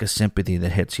the lack of sympathy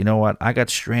that hits. You know what? I got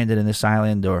stranded in this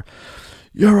island, or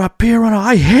you're a peer runner.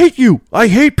 I hate you. I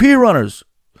hate peer runners.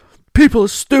 People are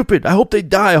stupid. I hope they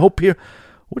die. I hope peer.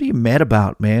 What are you mad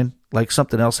about, man? Like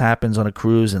something else happens on a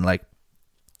cruise, and like,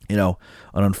 an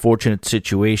unfortunate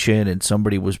situation, and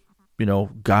somebody was,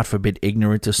 God forbid,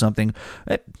 ignorant to something.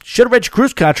 Should have read your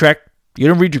cruise contract. You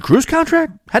didn't read your cruise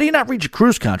contract? How do you not read your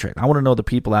cruise contract? I want to know the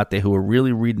people out there who are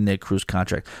really reading their cruise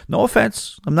contract. No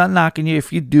offense. I'm not knocking you.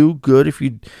 If you do, good. If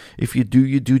you do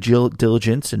your due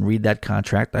diligence and read that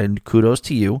contract, kudos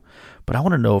to you. But I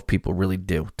want to know if people really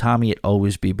do. Tommy at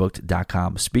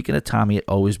alwaysbebooked.com. Speaking of Tommy at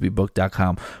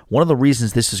alwaysbebooked.com, one of the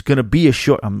reasons this is going to be a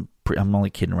short... I'm only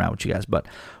kidding around with you guys, but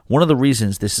one of the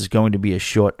reasons this is going to be a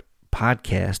short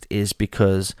podcast is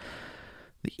because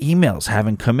the emails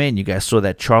haven't come in. You guys saw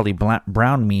that Charlie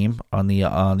Brown meme on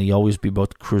the Always Be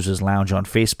Booked Cruises Lounge on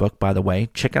Facebook. By the way,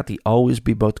 check out the Always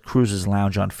Be Booked Cruises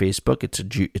Lounge on Facebook.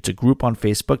 It's a group on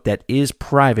Facebook that is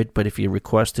private, but if you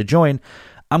request to join,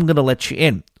 I'm going to let you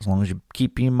in, as long as you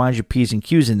keep in mind your P's and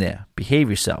Q's in there. Behave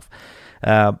yourself.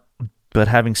 But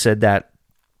having said that,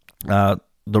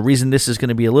 the reason this is going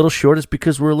to be a little short is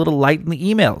because we're a little light in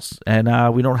the emails,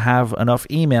 and we don't have enough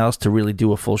emails to really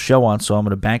do a full show on, so I'm going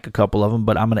to bank a couple of them,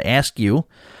 but I'm going to ask you,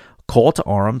 call to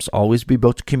arms, Always Be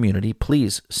Booked community,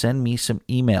 please send me some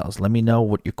emails. Let me know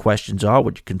what your questions are,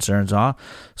 what your concerns are,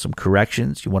 some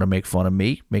corrections. You want to make fun of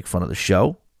me, make fun of the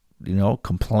show,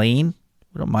 complain.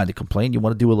 We don't mind to complain. You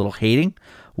want to do a little hating?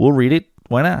 We'll read it.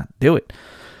 Why not? Do it.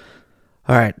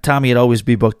 All right, Tommy at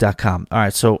alwaysbebooked.com. All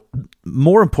right, so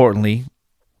more importantly,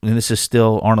 and this is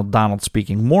still Arnold Donald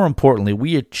speaking, more importantly,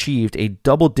 we achieved a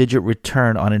double-digit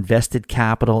return on invested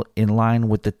capital in line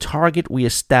with the target we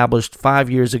established 5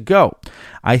 years ago.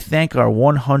 I thank our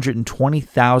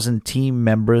 120,000 team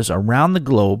members around the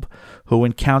globe who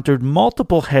encountered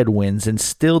multiple headwinds and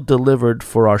still delivered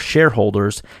for our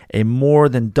shareholders a more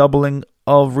than doubling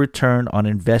of return on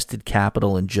invested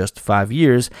capital in just 5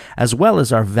 years, as well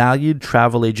as our valued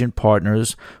travel agent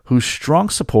partners whose strong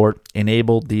support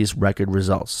enabled these record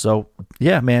results. So,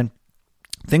 yeah, man,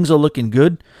 things are looking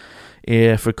good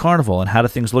for Carnival. And how do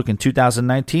things look in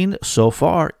 2019? So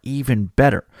far, even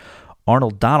better.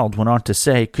 Arnold Donald went on to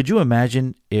say, could you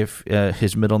imagine if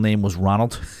his middle name was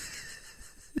Ronald?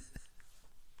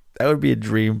 That would be a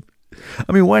dream.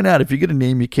 I mean, why not? If you're going to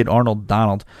name your kid Arnold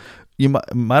Donald, you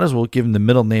might as well give him the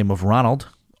middle name of Ronald.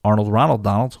 Ronald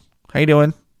Donald. How you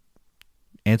doing?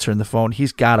 Answering the phone.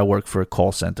 He's got to work for a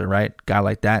call center, right? Guy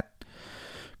like that.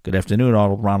 Good afternoon,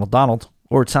 Ronald Donald.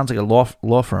 Or it sounds like a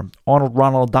law firm.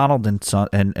 Ronald Donald and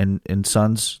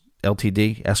Sons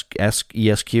Ltd.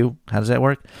 ESQ. How does that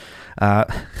work?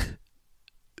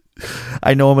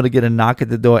 I know I'm going to get a knock at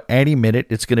the door any minute.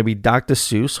 It's going to be Dr.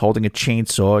 Seuss holding a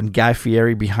chainsaw and Guy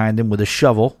Fieri behind him with a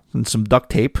shovel and some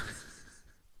duct tape.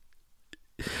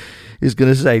 He's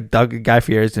going to say, Guy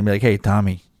Fieri's going to be like, hey,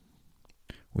 Tommy,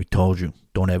 we told you,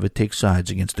 don't ever take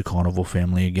sides against the Carnival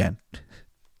family again.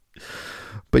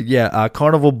 But yeah,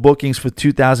 Carnival bookings for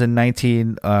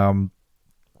 2019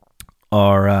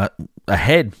 are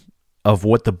ahead of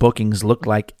what the bookings looked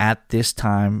like at this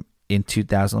time in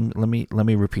 2000. Let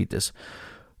me repeat this.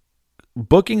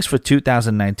 Bookings for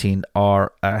 2019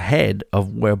 are ahead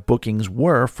of where bookings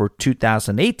were for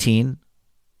 2018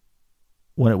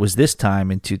 when it was this time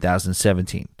in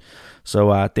 2017.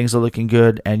 So things are looking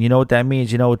good. And you know what that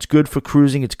means? You know, it's good for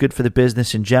cruising. It's good for the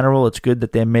business in general. It's good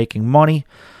that they're making money.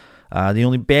 The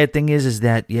only bad thing is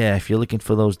that, yeah, if you're looking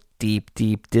for those deep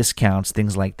discounts,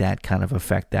 things like that kind of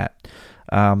affect that.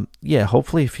 Yeah,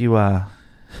 hopefully if you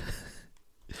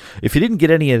didn't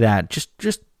get any of that, just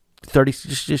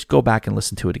go back and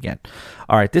listen to it again.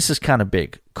 All right, this is kind of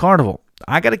big. Carnival,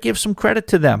 I got to give some credit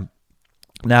to them.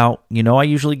 Now, you know, I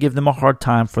usually give them a hard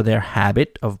time for their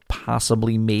habit of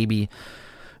possibly maybe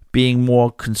being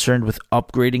more concerned with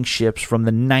upgrading ships from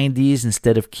the 90s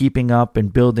instead of keeping up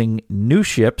and building new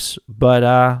ships.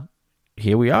 But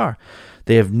here we are.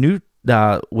 They have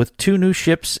with 2 new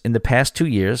ships in the past 2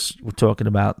 years. We're talking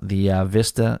about the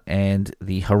Vista and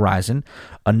the Horizon.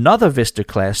 Another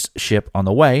Vista-class ship on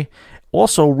the way.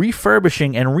 Also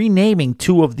refurbishing and renaming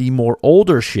 2 of the more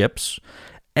older ships.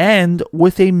 And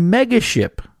with a mega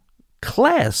ship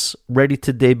class ready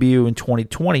to debut in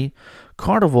 2020,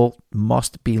 Carnival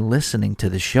must be listening to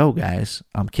the show, guys.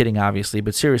 I'm kidding, obviously,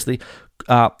 but seriously,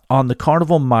 on the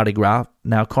Carnival Mardi Gras,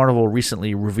 now Carnival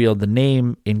recently revealed the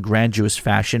name in grandiose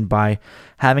fashion by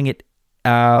having it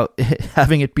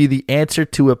be the answer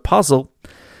to a puzzle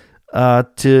on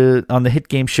the hit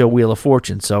game show Wheel of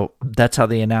Fortune. So that's how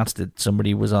they announced it.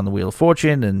 Somebody was on the Wheel of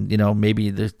Fortune, and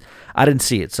I didn't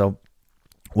see it, so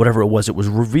whatever it was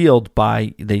revealed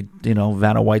by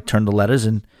Vanna White turned the letters,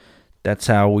 and that's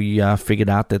how we figured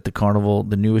out that the Carnival,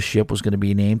 the newest ship, was going to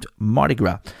be named Mardi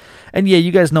Gras. And yeah,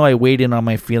 you guys know I weighed in on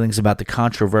my feelings about the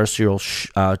controversial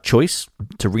choice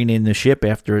to rename the ship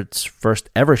after its first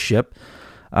ever ship.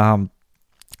 Like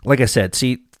I said,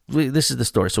 see, this is the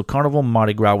story. So Carnival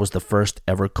Mardi Gras was the first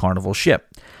ever Carnival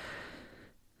ship.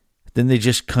 Then they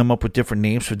just come up with different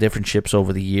names for different ships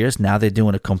over the years. Now they're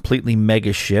doing a completely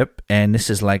mega ship, and this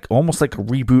is almost like a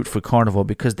reboot for Carnival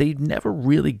because they never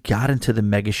really got into the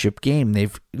mega ship game.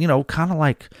 They've, kind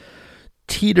of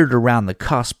teetered around the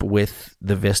cusp with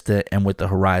the Vista and with the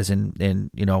Horizon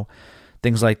and,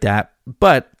 things like that.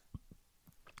 But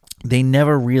they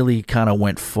never really kind of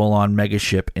went full on mega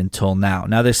ship until now.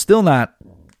 Now they're still not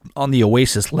on the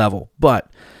Oasis level,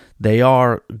 but they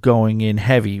are going in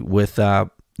heavy with,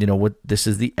 this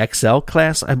is the XL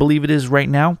class, I believe it is right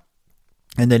now.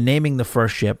 And they're naming the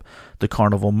first ship the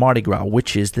Carnival Mardi Gras,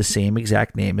 which is the same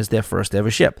exact name as their first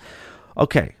ever ship.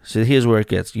 Okay, so here's where it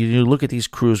gets. You look at these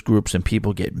cruise groups and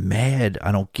people get mad.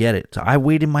 I don't get it. So I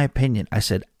weighed in my opinion. I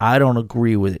said, I don't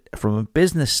agree with it. From a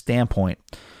business standpoint,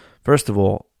 first of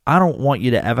all, I don't want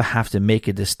you to ever have to make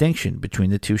a distinction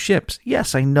between the 2 ships.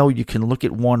 Yes, I know you can look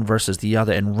at one versus the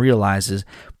other and realize,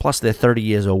 plus they're 30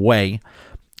 years away,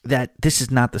 that this is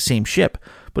not the same ship.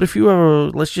 But if you ever,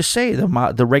 let's just say,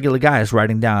 the regular guy is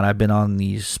writing down, I've been on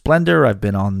the Splendor, I've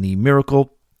been on the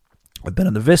Miracle, I've been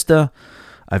on the Vista,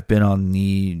 I've been on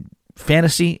the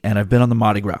Fantasy, and I've been on the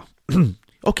Mardi Gras.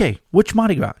 Okay, which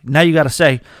Mardi Gras? Now you got to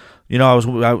say,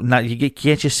 You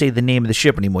can't just say the name of the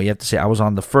ship anymore. You have to say I was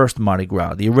on the first Mardi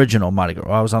Gras, the original Mardi Gras.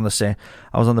 Or I was on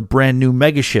the brand new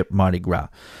mega ship Mardi Gras.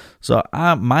 So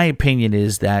my opinion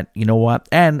is that, you know what?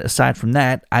 And aside from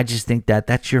that, I just think that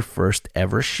that's your first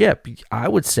ever ship. I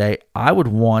would say I would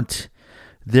want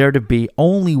there to be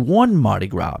only one Mardi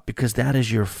Gras because that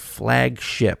is your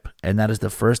flagship and that is the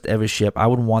first ever ship. I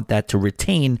would want that to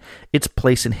retain its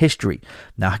place in history.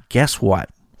 Now, guess what?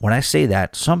 When I say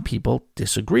that, some people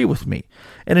disagree with me.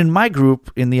 And in my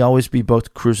group, in the Always Be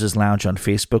Both Cruises Lounge on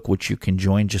Facebook, which you can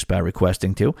join just by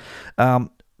requesting to,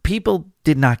 people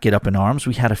did not get up in arms.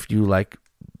 We had a few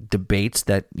debates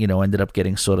that, ended up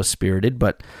getting sort of spirited,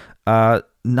 but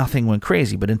nothing went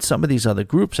crazy. But in some of these other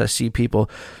groups, I see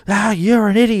people, you're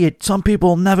an idiot. Some people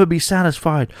will never be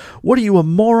satisfied. What are you, a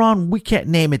moron? We can't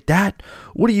name it that.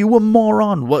 What are you, a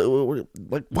moron?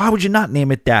 Why would you not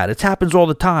name it that? It happens all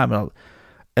the time.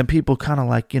 And people kind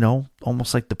of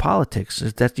almost like the politics.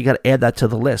 Is that you got to add that to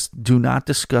the list. Do not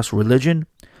discuss religion,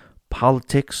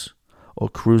 politics, or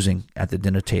cruising at the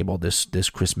dinner table this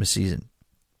Christmas season.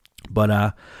 But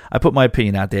I put my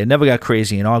opinion out there. It never got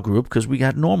crazy in our group because we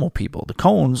got normal people. The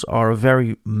Cones are a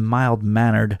very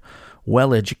mild-mannered,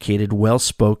 well-educated,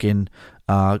 well-spoken,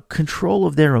 in control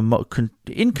of their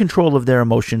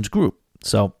emotions group.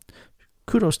 So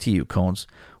kudos to you, Cones.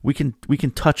 We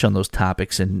can touch on those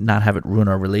topics and not have it ruin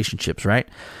our relationships, right?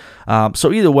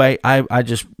 So either way, I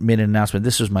just made an announcement.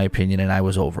 This was my opinion, and I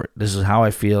was over it. This is how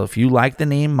I feel. If you like the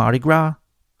name Mardi Gras,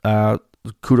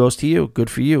 kudos to you.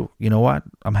 Good for you. You know what?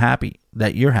 I'm happy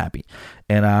that you're happy.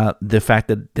 And the fact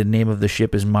that the name of the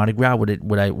ship is Mardi Gras,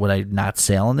 would I not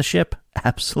sail on the ship?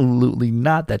 Absolutely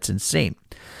not. That's insane.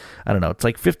 I don't know. It's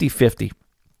like 50-50.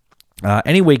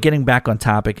 Anyway, getting back on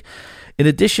topic. In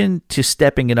addition to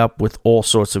stepping it up with all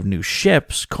sorts of new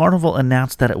ships, Carnival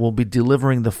announced that it will be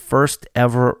delivering the first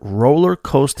ever roller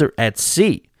coaster at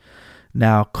sea.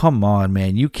 Now, come on,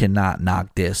 man, you cannot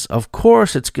knock this. Of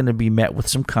course, it's going to be met with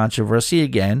some controversy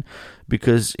again,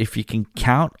 because if you can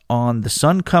count on the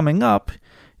sun coming up,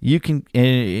 you can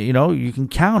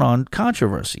count on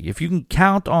controversy. If you can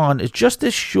count on, it's just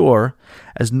as sure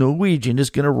as Norwegian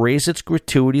is going to raise its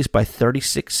gratuities by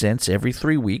 36 cents every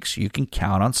 3 weeks, you can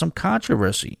count on some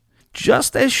controversy.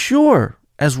 Just as sure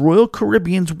as Royal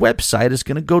Caribbean's website is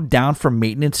going to go down for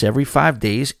maintenance every 5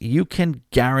 days, you can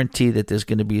guarantee that there's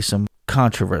going to be some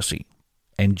controversy.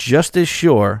 And just as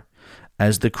sure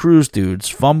as the cruise dudes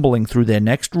fumbling through their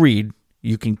next read,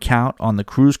 you can count on the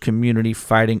cruise community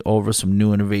fighting over some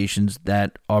new innovations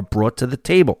that are brought to the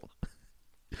table.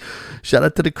 Shout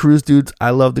out to the cruise dudes. I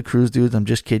love the cruise dudes. I'm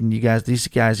just kidding. You guys, these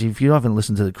guys, if you haven't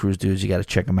listened to the cruise dudes, you got to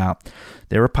check them out.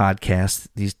 They're a podcast.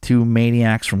 These two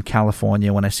maniacs from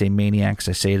California. When I say maniacs,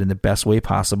 I say it in the best way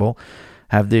possible.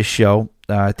 Have this show.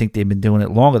 I think they've been doing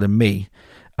it longer than me.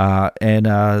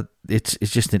 And it's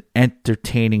just an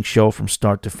entertaining show from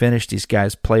start to finish. These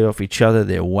guys play off each other.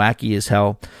 They're wacky as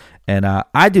hell. And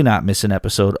I do not miss an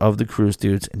episode of the Cruise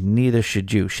Dudes, and neither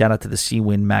should you. Shout out to the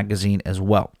Seawind magazine as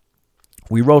well.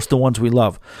 We roast the ones we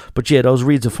love. But yeah, those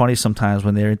reads are funny sometimes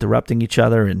when they're interrupting each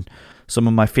other, and some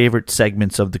of my favorite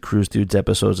segments of the Cruise Dudes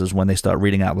episodes is when they start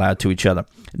reading out loud to each other.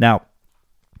 Now,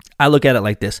 I look at it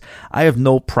like this. I have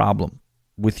no problem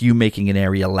with you making an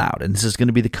area loud, and this is going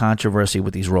to be the controversy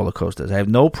with these roller coasters. I have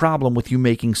no problem with you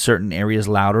making certain areas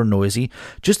loud or noisy,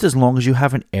 just as long as you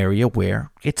have an area where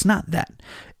it's not that.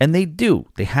 And they do.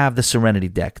 They have the Serenity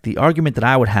Deck. The argument that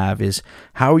I would have is,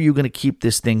 how are you going to keep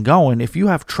this thing going if you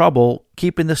have trouble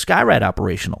keeping the Skyride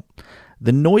operational?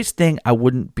 The noise thing, I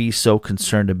wouldn't be so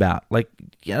concerned about. Like,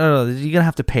 I don't know, you're going to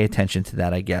have to pay attention to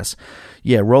that, I guess.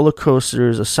 Yeah, roller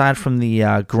coasters, aside from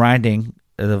the grinding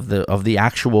of the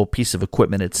actual piece of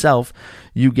equipment itself,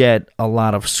 you get a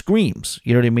lot of screams.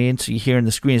 You know what I mean? So you're hearing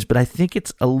the screams, but I think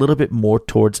it's a little bit more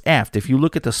towards aft. If you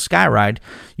look at the Skyride,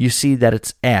 you see that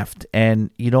it's aft,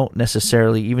 and you don't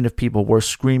necessarily, even if people were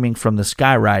screaming from the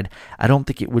Skyride, I don't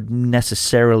think it would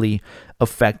necessarily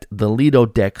affect the Lido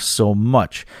deck so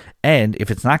much. And if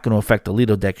it's not going to affect the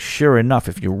Lido deck, sure enough,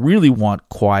 if you really want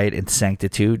quiet and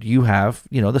sanctitude, you have,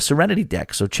 the Serenity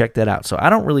Deck. So check that out. So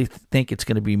I don't really think it's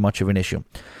going to be much of an issue.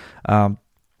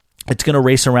 It's going to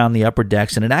race around the upper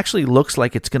decks, and it actually looks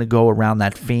like it's going to go around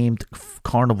that famed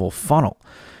Carnival funnel.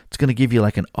 It's going to give you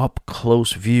like an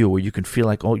up-close view where you can feel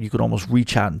like, you could almost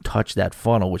reach out and touch that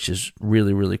funnel, which is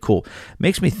really, really cool.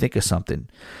 Makes me think of something.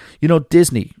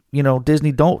 Disney.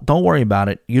 Disney, don't worry about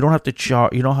it. You don't have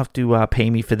to pay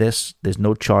me for this. There's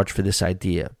no charge for this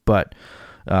idea. But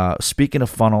Speaking of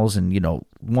funnels, and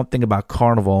one thing about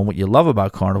Carnival and what you love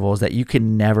about Carnival is that you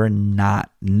can never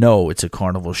not know it's a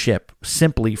Carnival ship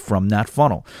simply from that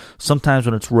funnel. Sometimes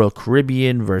when it's Royal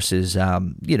Caribbean versus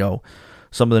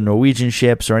some of the Norwegian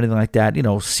ships or anything like that,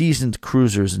 seasoned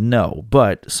cruisers know,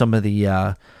 but some of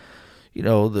the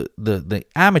the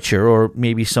amateur or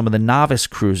maybe some of the novice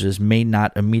cruisers may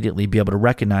not immediately be able to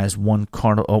recognize one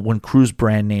cruise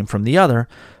brand name from the other,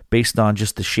 based on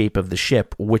just the shape of the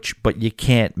ship, but you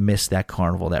can't miss that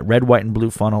Carnival. That red, white, and blue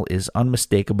funnel is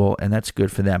unmistakable, and that's good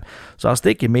for them. So I was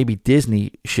thinking maybe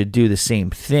Disney should do the same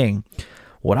thing.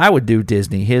 What I would do,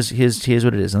 Disney, here's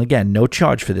what it is. And again, no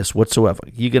charge for this whatsoever.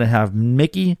 You're going to have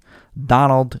Mickey,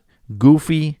 Donald,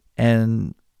 Goofy,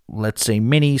 and let's say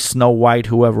Minnie, Snow White,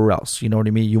 whoever else. You know what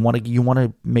I mean? You want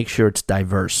to make sure it's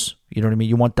diverse. You know what I mean?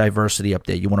 You want diversity up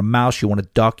there. You want a mouse, you want a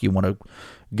duck, you want a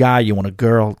guy, you want a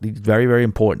girl. Very, very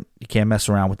important. You can't mess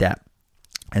around with that.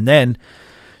 And then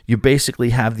you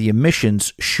basically have the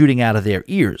emissions shooting out of their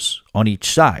ears on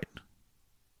each side.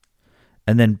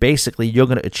 And then basically you're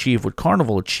going to achieve what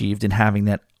Carnival achieved in having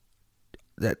that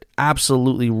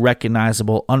absolutely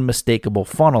recognizable, unmistakable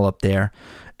funnel up there,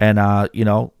 and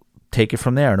take it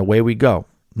from there, and away we go.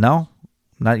 No?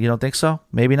 Not, you don't think so?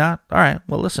 Maybe not? All right.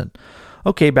 Well, listen.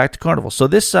 Okay, back to Carnival. So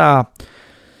this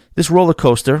roller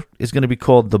coaster is going to be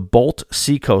called the Bolt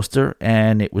Sea Coaster,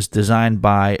 and it was designed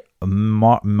by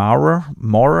Maurer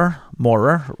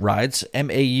Rides,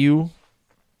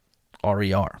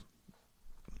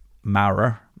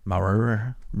 Maurer.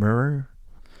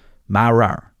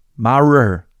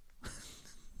 Maurer.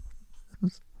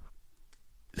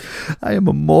 I am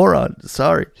a moron.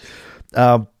 Sorry.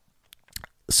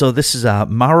 So this is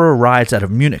Maurer Rides out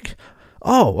of Munich.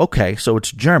 Oh, okay. So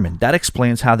it's German. That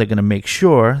explains how they're going to make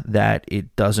sure that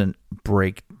it doesn't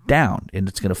break down and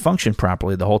it's going to function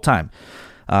properly the whole time.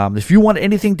 If you want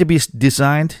anything to be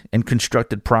designed and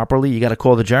constructed properly, you got to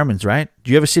call the Germans, right?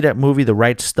 Do you ever see that movie, The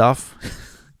Right Stuff?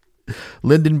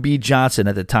 Lyndon B. Johnson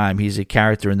at the time, he's a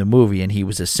character in the movie, and he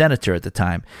was a senator at the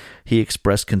time. He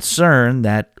expressed concern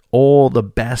that all the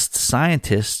best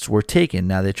scientists were taken.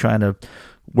 Now they're trying to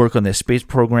work on their space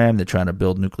program. They're trying to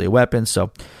build nuclear weapons.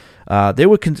 So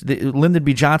Lyndon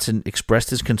B. Johnson expressed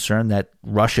his concern that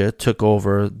Russia took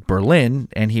over Berlin,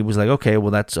 and he was like, okay,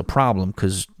 well, that's a problem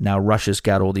because now Russia's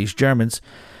got all these Germans.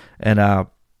 And,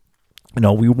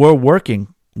 we were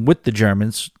working with the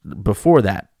Germans before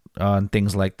that on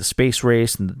things like the space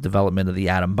race and the development of the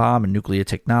atom bomb and nuclear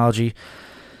technology.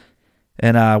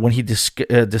 And when he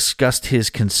discussed his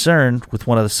concern with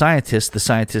one of the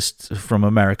scientists from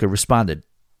America responded,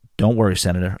 "Don't worry,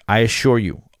 Senator. I assure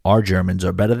you, our Germans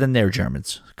are better than their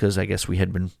Germans," because I guess we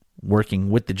had been working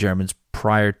with the Germans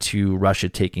prior to Russia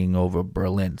taking over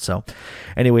Berlin. So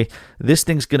anyway, this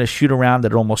thing's going to shoot around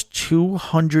at almost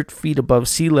 200 feet above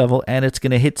sea level, and it's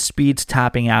going to hit speeds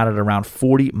topping out at around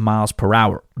 40 miles per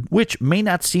hour, which may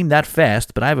not seem that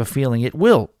fast, but I have a feeling it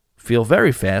will feel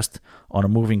very fast on a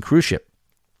moving cruise ship.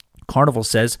 Carnival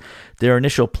says their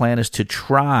initial plan is to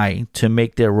try to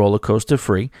make their roller coaster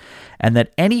free, and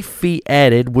that any fee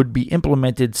added would be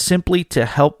implemented simply to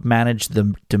help manage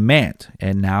the demand.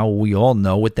 And now we all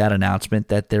know with that announcement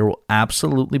that there will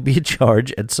absolutely be a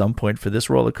charge at some point for this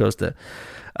roller coaster.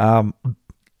 I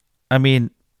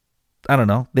mean, I don't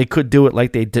know. They could do it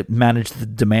like they managed the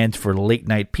demand for late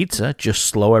night pizza, just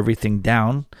slow everything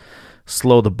down,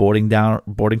 slow the boarding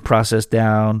process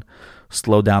down,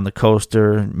 slow down the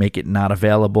coaster, make it not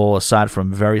available aside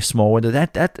from a very small window.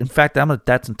 That in fact,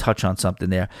 that's a touch on something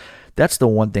there. That's the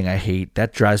one thing I hate.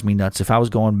 That drives me nuts. If I was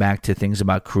going back to things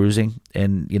about cruising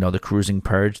and, the cruising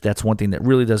purge, that's one thing that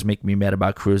really does make me mad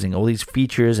about cruising. All these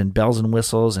features and bells and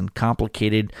whistles and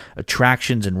complicated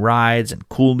attractions and rides and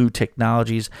cool new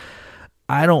technologies.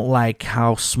 I don't like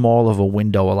how small of a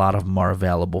window a lot of them are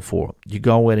available for. You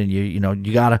go in and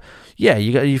you gotta,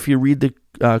 if you read the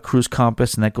Cruise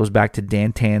Compass, and that goes back to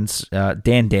Dan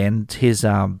his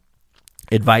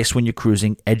advice when you're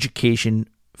cruising: education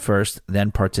first,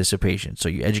 then participation. So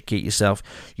you educate yourself,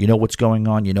 you know what's going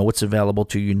on, you know what's available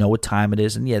to you, you know what time it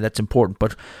is, and that's important.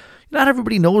 But not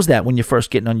everybody knows that when you're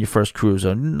first getting on your first cruise,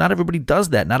 or not everybody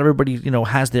does that. Not everybody,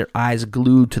 has their eyes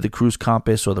glued to the Cruise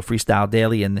Compass or the Freestyle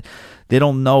Daily, and they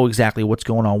don't know exactly what's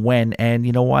going on when. And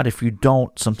you know what? If you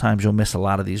don't, sometimes you'll miss a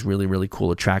lot of these really, really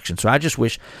cool attractions. So I just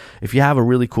wish if you have a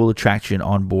really cool attraction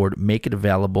on board, make it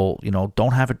available.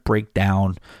 Don't have it break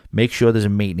down. Make sure there's a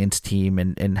maintenance team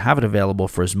and have it available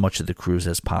for as much of the cruise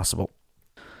as possible.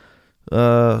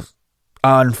 In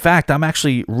fact, I'm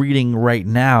actually reading right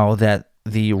now that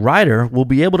the rider will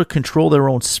be able to control their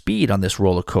own speed on this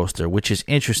roller coaster, which is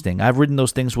interesting. I've ridden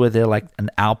those things where they're like an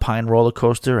alpine roller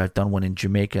coaster. I've done one in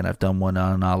Jamaica, and I've done one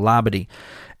on Labadee.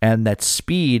 And that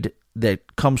speed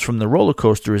that comes from the roller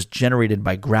coaster is generated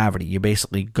by gravity. You're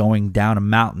basically going down a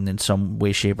mountain in some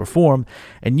way, shape, or form,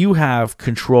 and you have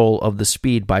control of the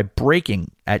speed by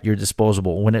braking at your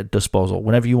disposal.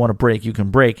 Whenever you want to brake, you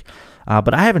can brake.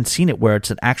 But I haven't seen it where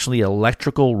it's an actually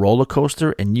electrical roller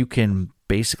coaster, and you can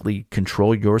basically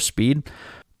control your speed.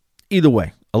 Either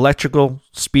way, electrical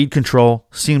speed control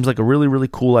seems like a really, really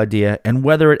cool idea. And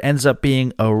whether it ends up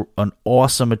being an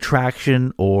awesome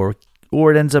attraction or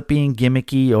it ends up being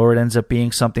gimmicky, or it ends up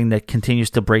being something that continues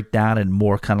to break down and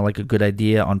more kind of like a good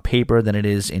idea on paper than it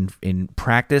is in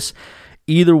practice.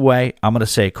 Either way, I'm going to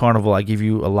say Carnival, I give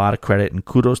you a lot of credit and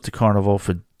kudos to Carnival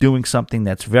for doing something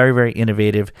that's very, very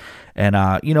innovative. And,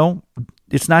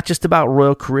 it's not just about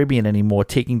Royal Caribbean anymore,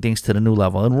 taking things to the new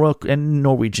level, and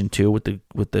Norwegian too, with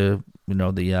the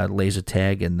laser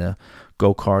tag and the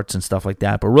go-karts and stuff like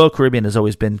that. But Royal Caribbean has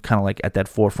always been kind of like at that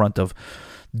forefront of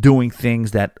doing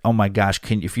things that, oh my gosh,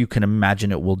 if you can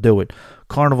imagine it, we'll do it.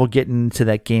 Carnival getting into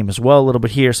that game as well a little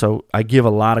bit here, so I give a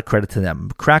lot of credit to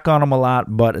them. Crack on them a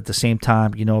lot, but at the same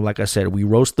time, like I said, we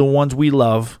roast the ones we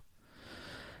love,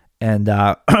 and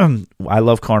I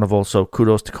love Carnival, so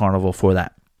kudos to Carnival for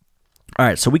that. All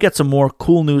right, so we got some more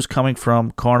cool news coming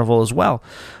from Carnival as well.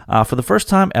 For the first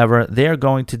time ever, they're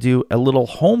going to do a little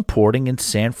home porting in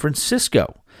San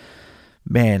Francisco.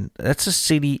 Man, that's a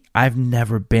city I've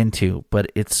never been to, but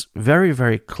it's very,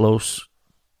 very close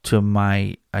to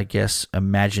my, I guess,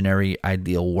 imaginary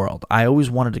ideal world. I always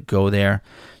wanted to go there.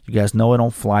 You guys know I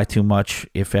don't fly too much,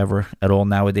 if ever, at all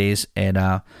nowadays. And,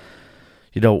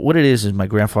 what it is my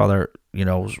grandfather,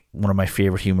 was one of my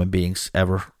favorite human beings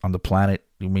ever on the planet.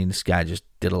 I mean, this guy just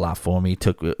did a lot for me.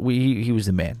 He was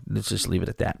the man. Let's just leave it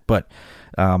at that. But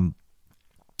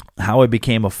how I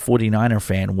became a 49er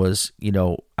fan was,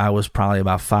 I was probably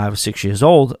about 5 or 6 years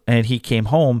old, and he came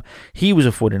home. He was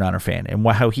a 49er fan. And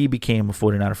how he became a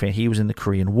 49er fan, he was in the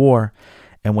Korean War.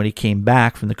 And when he came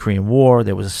back from the Korean War,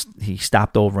 he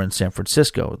stopped over in San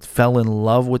Francisco, fell in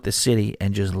love with the city,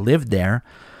 and just lived there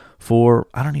for,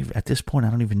 at this point,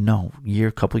 I don't even know,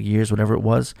 couple of years, whatever it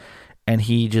was. And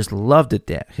he just loved it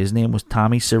there. His name was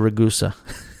Tommy Siragusa.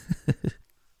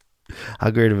 How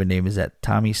great of a name is that?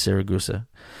 Tommy Siragusa.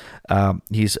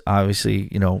 He's obviously,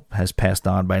 has passed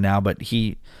on by now, but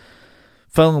he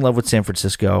fell in love with San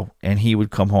Francisco, and he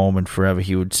would come home and forever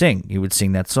he would sing. He would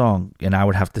sing that song, and I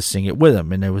would have to sing it with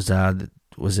him. And it was, I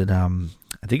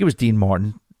think it was Dean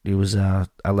Martin. It was, I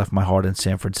Left My Heart in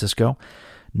San Francisco.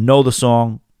 Know the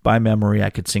song by memory.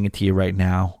 I could sing it to you right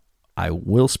now. I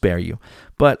will spare you.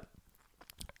 But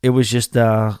it was just,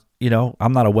 I'm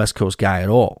not a West Coast guy at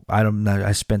all.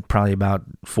 I spent probably about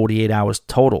 48 hours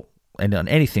total and on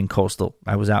anything coastal.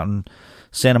 I was out in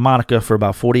Santa Monica for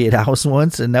about 48 hours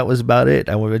once, and that was about it.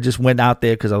 I just went out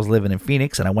there because I was living in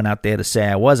Phoenix, and I went out there to say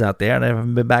I was out there, and I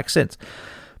haven't been back since.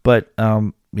 But,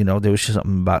 there was just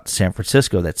something about San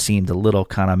Francisco that seemed a little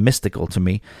kind of mystical to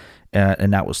me,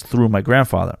 and that was through my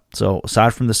grandfather. So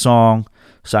aside from the song,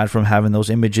 aside from having those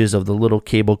images of the little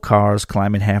cable cars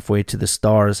climbing halfway to the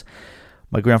stars,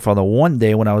 my grandfather one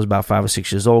day when I was about 5 or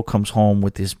 6 years old comes home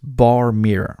with this bar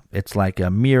mirror. It's like a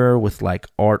mirror with like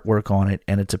artwork on it,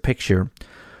 and it's a picture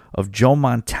of Joe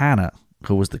Montana,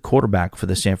 who was the quarterback for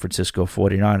the San Francisco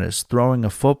 49ers, throwing a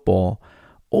football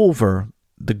over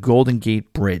the Golden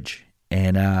Gate Bridge.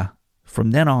 And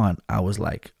from then on, I was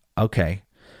like, okay,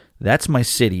 that's my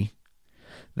city,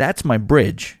 that's my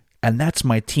bridge, and that's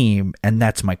my team, and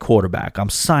that's my quarterback. I'm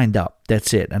signed up.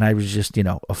 That's it. And I was just, a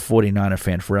 49er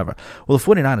fan forever. Well, the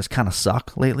 49ers kind of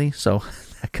suck lately, so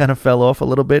I kind of fell off a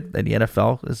little bit. And the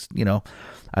NFL is,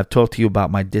 I've talked to you about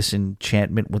my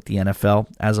disenchantment with the NFL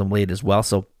as of late as well.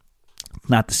 So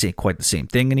not to say quite the same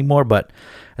thing anymore, but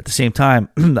at the same time,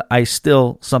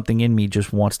 something in me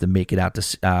just wants to make it out to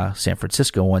San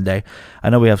Francisco one day. I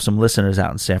know we have some listeners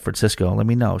out in San Francisco. Let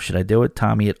me know. Should I do it?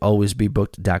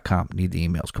 Tommy@alwaysbebooked.com. Need the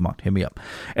emails. Come on, hit me up.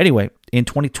 Anyway, in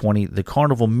 2020, the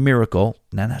Carnival Miracle.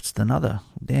 Now that's another.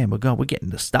 Damn, we're getting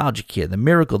nostalgic here. The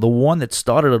Miracle, the one that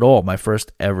started it all, my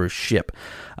first ever ship.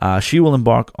 She will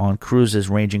embark on cruises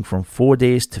ranging from 4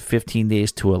 days to 15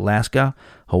 days to Alaska,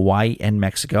 Hawaii, and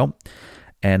Mexico.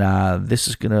 And this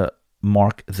is going to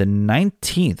mark the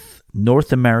 19th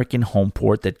North American home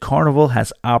port that Carnival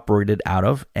has operated out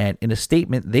of. And in a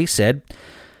statement, they said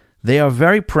they are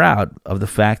very proud of the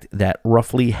fact that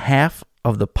roughly half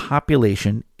of the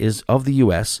population of the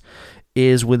U.S.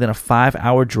 is within a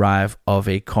 5-hour drive of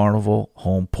a Carnival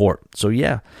home port. So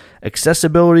yeah,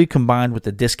 accessibility combined with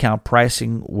the discount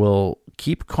pricing will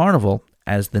keep Carnival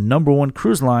as the number one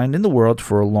cruise line in the world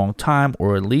for a long time,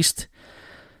 or at least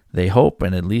they hope,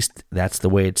 and at least that's the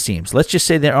way it seems. Let's just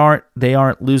say they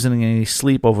aren't losing any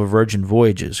sleep over Virgin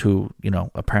Voyages, who,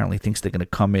 apparently thinks they're going to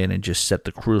come in and just set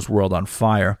the cruise world on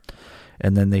fire,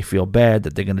 and then they feel bad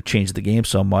that they're going to change the game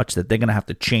so much that they're going to have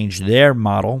to change their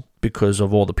model because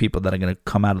of all the people that are going to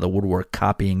come out of the woodwork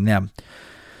copying them.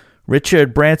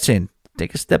 Richard Branson,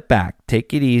 take a step back.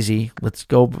 Take it easy. Let's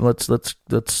go. Let's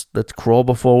crawl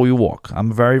before we walk.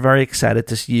 I'm very, very excited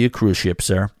to see your cruise ship,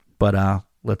 sir. But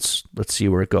let's see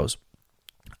where it goes.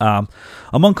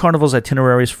 Among Carnival's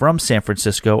itineraries from San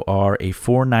Francisco are a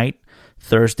 4-night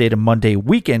Thursday to Monday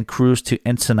weekend cruise to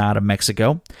Ensenada,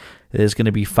 Mexico. There's going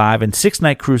to be 5- and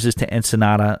 6-night cruises to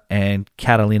Ensenada and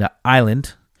Catalina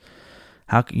Island.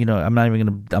 I'm not even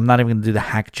going to do the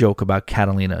hack joke about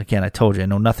Catalina. Again, I told you I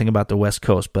know nothing about the West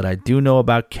Coast, but I do know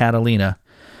about Catalina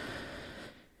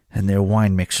and their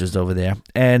wine mixers over there,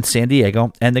 and San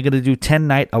Diego. And they're going to do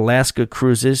 10-night Alaska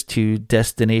cruises to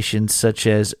destinations such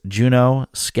as Juneau,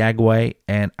 Skagway,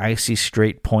 and Icy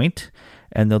Strait Point.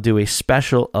 And they'll do a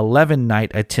special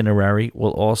 11-night itinerary.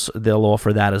 They'll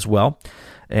offer that as well.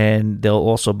 And there'll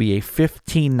also be a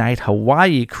 15-night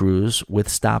Hawaii cruise with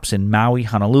stops in Maui,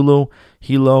 Honolulu,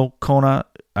 Hilo, Kona,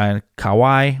 and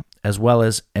Kauai, as well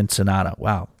as Ensenada.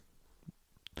 Wow.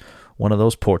 One of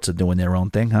those ports are doing their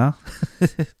own thing, huh?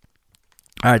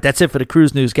 All right, that's it for the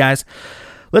cruise news, guys.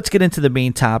 Let's get into the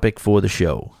main topic for the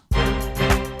show.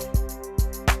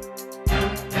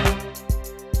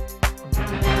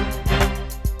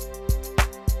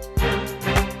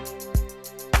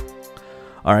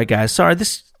 All right, guys. Sorry,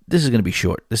 this is going to be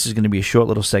short. This is going to be a short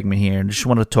little segment here, and I just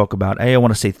want to talk about. I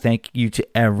want to say thank you to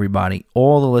everybody,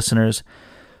 all the listeners.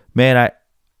 Man,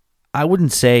 I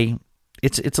wouldn't say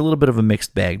it's a little bit of a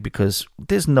mixed bag because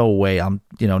there's no way I'm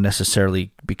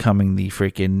necessarily becoming the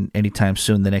freaking anytime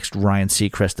soon the next Ryan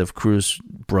Seacrest of cruise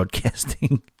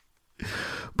broadcasting.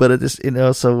 But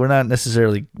so we're not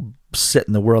necessarily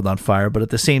setting the world on fire. But at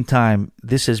the same time,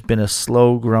 this has been a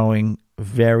slow growing,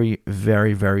 very,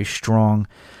 very, very strong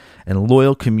and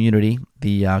loyal community,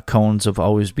 the Cones of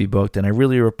Always Be Booked, and I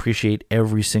really appreciate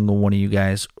every single one of you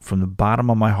guys from the bottom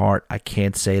of my heart. I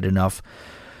can't say it enough.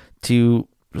 To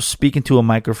speak into a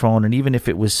microphone, and even if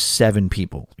it was 7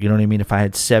 people, you know what I mean? If I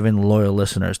had 7 loyal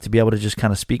listeners, to be able to just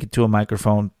kind of speak into a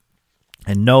microphone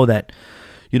and know that,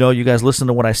 you guys listen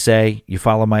to what I say, you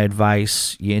follow my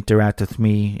advice, you interact with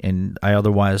me, and we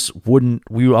otherwise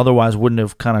wouldn't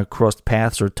have kind of crossed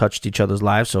paths or touched each other's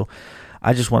lives. So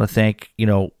I just want to thank,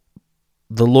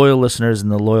 the loyal listeners and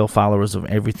the loyal followers of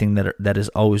everything that is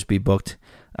Always Be Booked.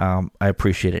 I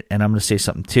appreciate it. And I'm going to say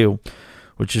something too,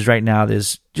 which is right now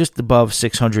there's just above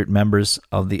 600 members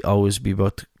of the Always Be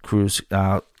Booked Cruise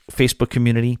Facebook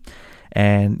community.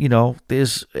 And,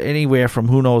 there's anywhere from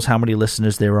who knows how many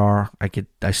listeners there are.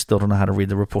 I still don't know how to read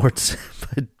the reports,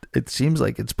 but it seems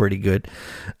like it's pretty good.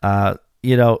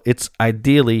 It's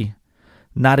ideally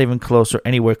not even close or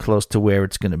anywhere close to where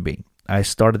it's going to be. I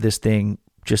started this thing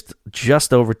just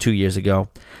over 2 years ago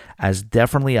as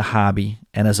definitely a hobby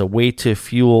and as a way to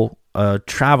fuel a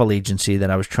travel agency that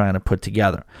I was trying to put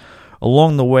together.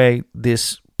 Along the way,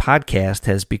 this podcast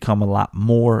has become a lot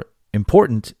more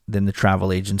important than the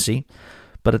travel agency,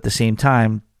 but at the same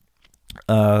time,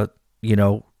 it's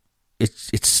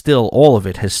still, all of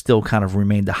it has still kind of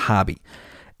remained a hobby.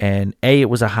 And it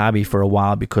was a hobby for a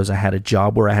while because I had a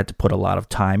job where I had to put a lot of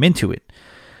time into it.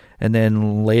 And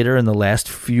then later in the last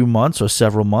few months or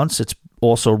several months, it's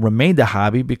also remained a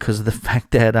hobby because of the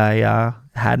fact that I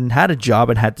hadn't had a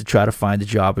job and had to try to find a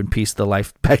job and piece the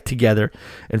life back together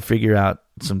and figure out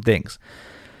some things.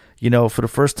 For the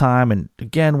first time, and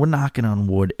again, we're knocking on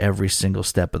wood every single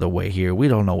step of the way here. We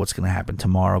don't know what's going to happen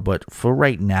tomorrow, but for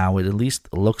right now, it at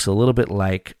least looks a little bit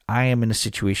like I am in a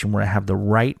situation where I have the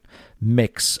right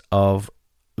mix of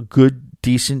a good,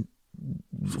 decent,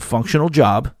 functional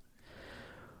job,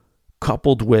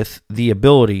 coupled with the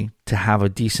ability to have a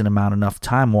decent amount enough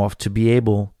time off to be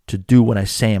able to do what I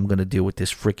say I'm going to do with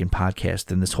this freaking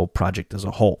podcast and this whole project as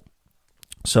a whole.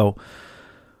 So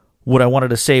what I wanted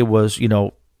to say was,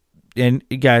 and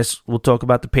guys, we'll talk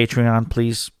about the Patreon.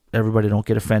 Please, everybody, don't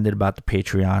get offended about the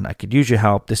Patreon. I could use your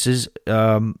help. This is,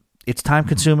 it's time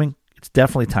consuming. It's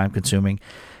definitely time consuming.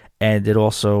 And it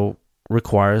also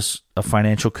requires a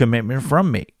financial commitment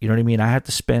from me. You know what I mean? I have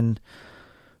to spend,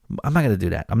 I'm not going to do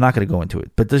that. I'm not going to go into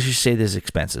it. But let's just say there's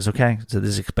expenses, okay? So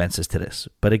there's expenses to this.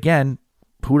 But again,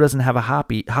 who doesn't have a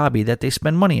hobby that they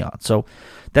spend money on? So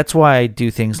that's why I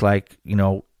do things like,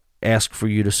 ask for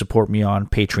you to support me on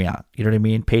Patreon. You know what I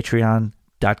mean?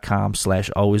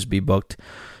 Patreon.com/alwaysbebooked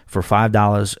For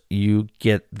 $5, you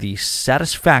get the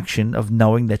satisfaction of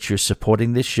knowing that you're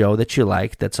supporting this show that you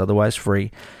like, that's otherwise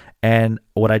free. And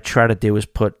what I try to do is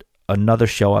put another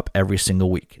show up every single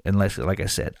week. And like I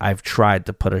said, I've tried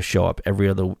to put a show up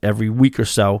every week or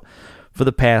so for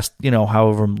the past,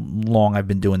 however long I've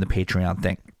been doing the Patreon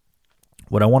thing.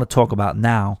 What I want to talk about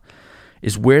now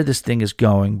is where this thing is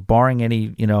going, barring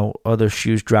any, other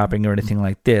shoes dropping or anything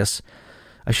like this.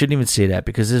 I shouldn't even say that,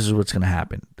 because this is what's going to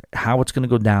happen. How it's going to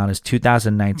go down is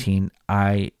 2019,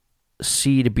 I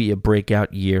see to be a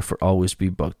breakout year for Always Be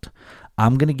Booked.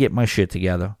 I'm going to get my shit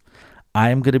together. I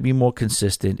am going to be more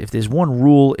consistent. If there's one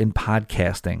rule in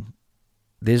podcasting,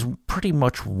 there's pretty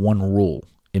much one rule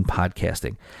in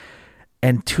podcasting.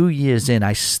 And 2 years in,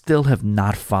 I still have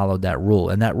not followed that rule.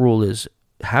 And that rule is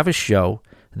have a show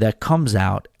that comes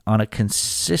out on a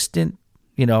consistent,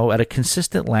 at a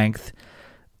consistent length,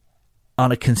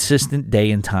 on a consistent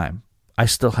day and time. I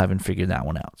still haven't figured that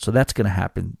one out. So that's going to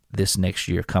happen this next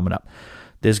year coming up.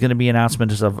 There's going to be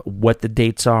announcements of what the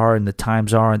dates are and the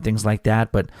times are and things like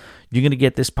that. But you're going to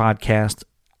get this podcast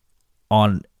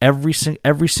on every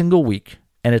single week,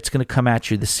 and it's going to come at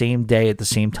you the same day at the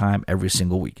same time every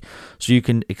single week. So you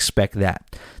can expect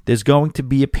that. There's going to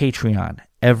be a Patreon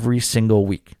every single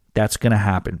week. That's going to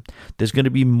happen. There's going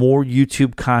to be more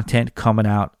YouTube content coming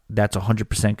out. That's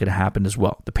 100% going to happen as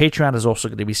well. The Patreon is also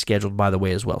going to be scheduled, by the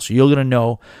way, as well. So you're going to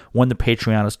know when the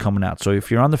Patreon is coming out. So if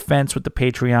you're on the fence with the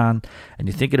Patreon and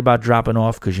you're thinking about dropping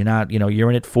off because you're not, you're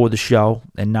in it for the show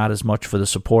and not as much for the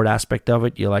support aspect of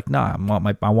it, you're like, nah,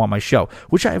 I want my show,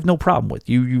 which I have no problem with.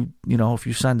 If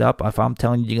you signed up, if I'm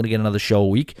telling you you're going to get another show a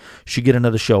week, you should get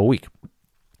another show a week.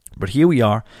 But here we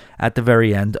are at the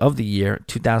very end of the year,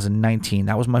 2019.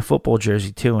 That was my football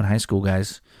jersey, too, in high school,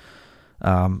 guys.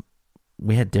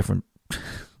 We had different... It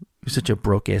was such a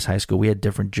broke-ass high school. We had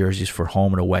different jerseys for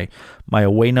home and away. My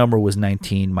away number was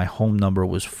 19. My home number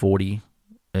was 40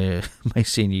 my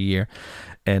senior year.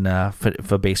 And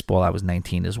for baseball, I was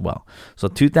 19 as well. So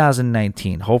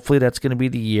 2019, hopefully that's going to be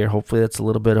the year. Hopefully that's a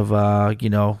little bit of,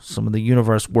 some of the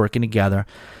universe working together.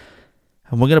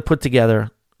 And we're going to put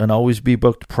together an Always Be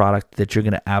Booked product that you're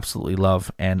going to absolutely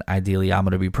love, and ideally I'm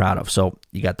going to be proud of. So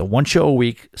you got the one show a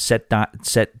week, set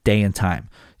day and time.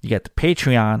 You got the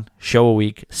Patreon, show a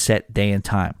week, set day and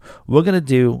time. We're going to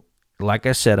do, like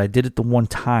I said, I did it the one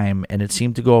time, and it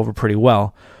seemed to go over pretty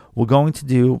well. We're going to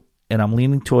do, and I'm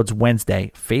leaning towards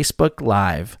Wednesday, Facebook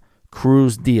Live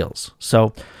cruise deals.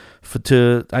 So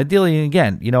ideally,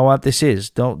 again, you know what this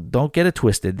is. Don't get it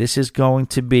twisted. This is going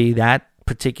to be that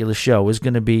particular show is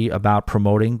going to be about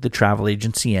promoting the travel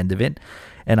agency end of it,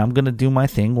 and I'm going to do my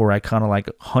thing where I kind of like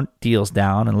hunt deals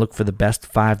down and look for the best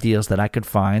 5 deals that I could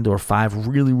find, or 5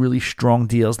 really, really strong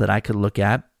deals that I could look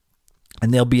at,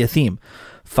 and there'll be a theme.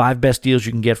 5 best deals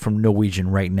you can get from Norwegian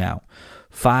right now.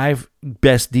 5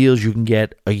 best deals you can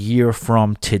get a year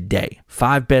from today.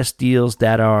 5 best deals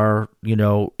that are,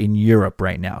 in Europe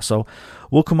right now. So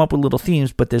we'll come up with little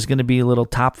themes, but there's going to be a little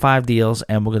top 5 deals,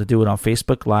 and we're going to do it on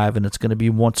Facebook Live, and it's going to be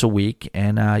once a week.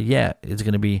 And it's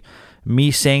going to be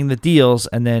me saying the deals,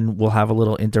 and then we'll have a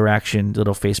little interaction,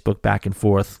 little Facebook back and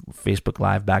forth, Facebook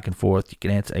Live back and forth. You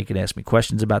can ask me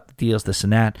questions about the deals, this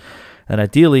and that. And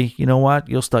ideally, you know what?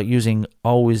 You'll start using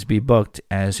Always Be Booked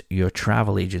as your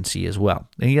travel agency as well.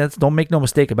 And don't make no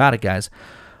mistake about it, guys.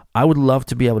 I would love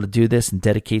to be able to do this and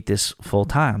dedicate this full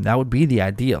time. That would be the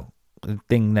ideal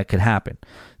thing that could happen.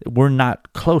 We're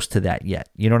not close to that yet.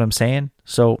 You know what I'm saying?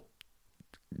 So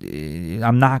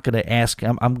I'm not going to ask.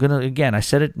 I'm going to, again, I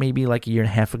said it maybe like a year and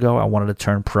a half ago. I wanted to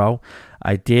turn pro.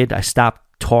 I did. I stopped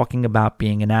talking about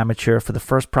being an amateur for the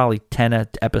first probably 10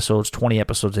 episodes, 20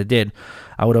 episodes I did.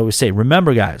 I would always say,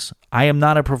 remember, guys, I am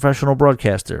not a professional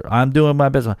broadcaster. I'm doing my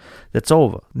business. That's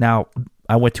over. Now,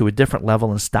 I went to a different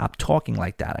level and stopped talking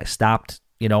like that. I stopped,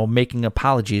 making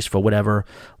apologies for whatever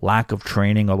lack of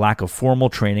training or lack of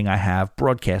formal training I have,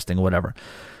 broadcasting or whatever.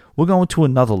 We're going to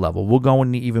another level. We're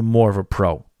going to even more of a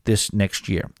pro this next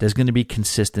year. There's going to be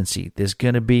consistency.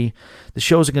 The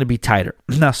shows are going to be tighter.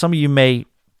 Now, some of you may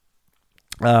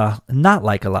not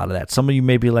like a lot of that. Some of you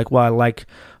may be like, well, I like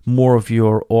more of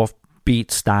your offbeat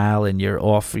style and your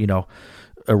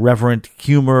irreverent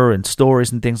humor and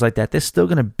stories and things like that. There's still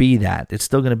going to be that. It's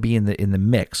still going to be in the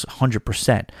mix,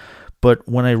 100%. But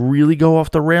when I really go off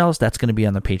the rails, that's going to be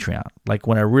on the Patreon. Like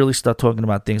when I really start talking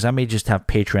about things, I may just have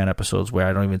Patreon episodes where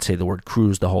I don't even say the word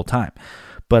cruise the whole time.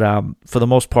 But for the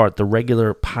most part, the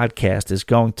regular podcast is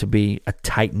going to be a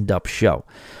tightened up show.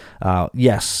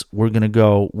 Yes, we're gonna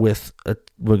go with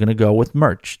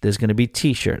merch. There's gonna be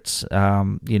T-shirts.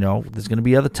 There's gonna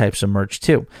be other types of merch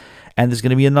too. And there's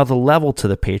going to be another level to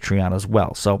the Patreon as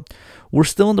well. So we're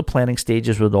still in the planning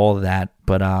stages with all of that,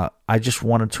 but I just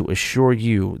wanted to assure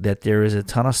you that there is a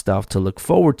ton of stuff to look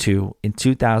forward to in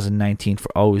 2019 for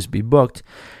Always Be Booked.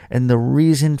 And the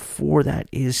reason for that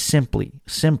is simply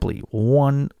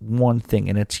one thing,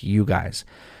 and it's you guys.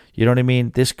 You know what I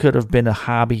mean? This could have been a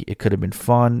hobby. It could have been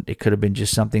fun. It could have been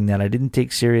just something that I didn't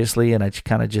take seriously, and I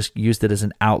kind of just used it as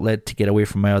an outlet to get away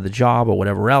from my other job or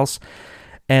whatever else.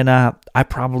 And I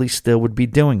probably still would be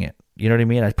doing it. You know what I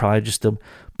mean? I probably just still,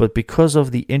 but because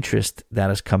of the interest that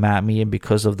has come at me and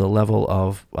because of the level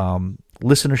of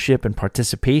listenership and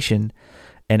participation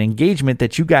and engagement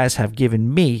that you guys have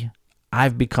given me,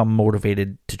 I've become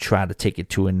motivated to try to take it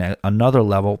to another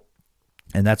level,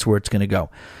 and that's where it's going to go.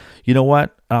 You know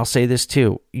what? I'll say this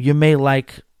too. You may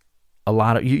like a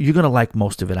lot of, you're going to like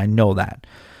most of it. I know that.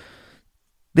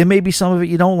 There may be some of it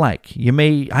you don't like.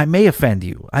 I may offend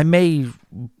you. I may,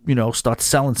 start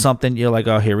selling something. You're like,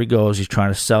 oh, here he goes. He's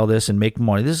trying to sell this and make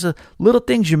money. This is little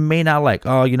things you may not like.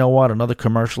 Oh, you know what? Another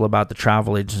commercial about the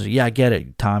travel agency. Yeah, I get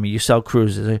it, Tommy. You sell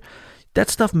cruises. That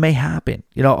stuff may happen.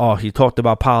 Oh, he talked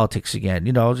about politics again.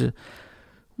 Just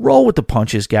roll with the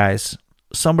punches, guys.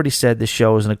 Somebody said this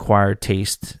show is an acquired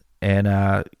taste. And,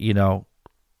 I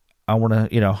want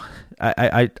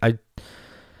to,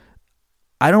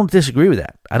 I don't disagree with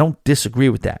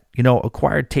that.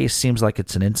 Acquired taste seems like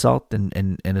it's an insult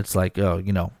and it's like, oh,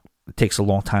 it takes a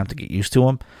long time to get used to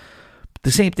them.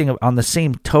 The same thing on the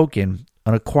same token,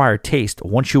 an acquired taste,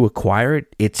 once you acquire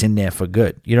it, it's in there for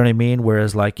good. You know what I mean?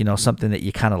 Whereas like, something that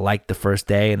you kind of like the first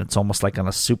day and it's almost like on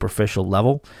a superficial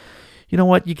level, you know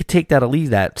what? You could take that or leave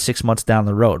that 6 months down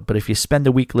the road. But if you spend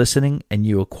a week listening and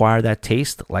you acquire that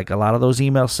taste, like a lot of those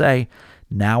emails say,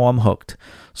 now I'm hooked.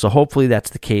 So hopefully that's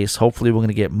the case. Hopefully we're going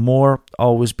to get more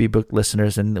Always Be Booked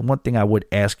listeners. And the one thing I would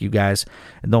ask you guys,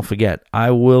 and don't forget,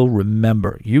 I will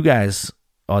remember, you guys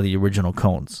are the original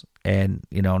Cones. And,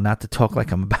 not to talk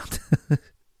like I'm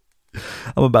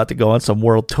about to go on some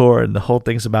world tour and the whole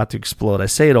thing's about to explode. I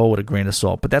say it all with a grain of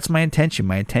salt, but that's my intention.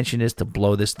 My intention is to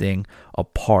blow this thing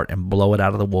apart and blow it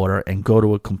out of the water and go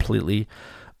to a completely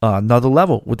another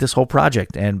level with this whole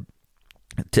project. And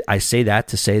I say that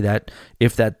to say that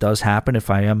if that does happen, if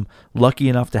I am lucky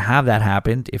enough to have that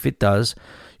happen, if it does,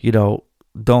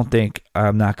 don't think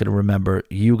I'm not going to remember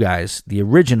you guys, the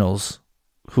originals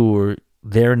who were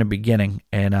there in the beginning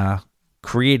and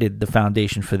created the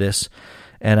foundation for this.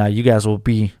 And you guys will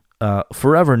be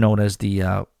forever known as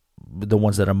the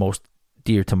ones that are most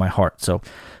dear to my heart. So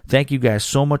thank you guys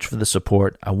so much for the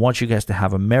support. I want you guys to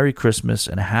have a Merry Christmas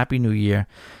and a Happy New Year.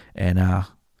 And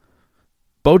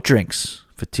boat drinks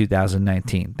for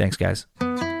 2019. Thanks, guys.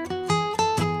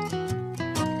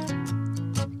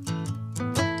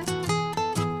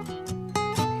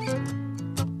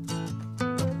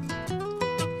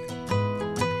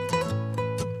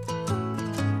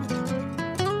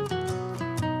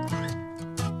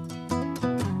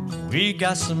 We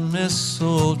got some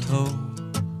mistletoe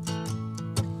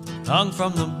hung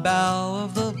from the bow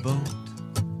of the boat.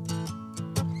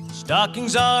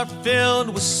 Stockings are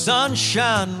filled with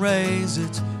sunshine rays.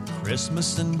 It's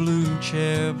Christmas in Blue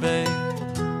Chair Bay.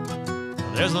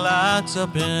 There's lights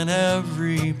up in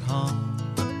every palm.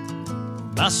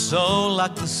 My soul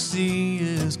like the sea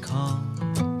is calm.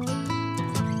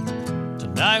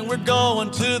 Tonight we're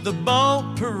going to the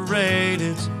boat parade.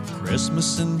 It's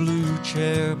Christmas in Blue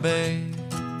Chair Bay.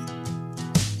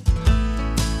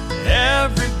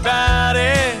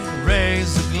 Everybody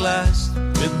raise a glass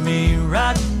with me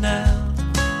right now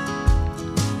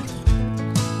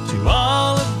to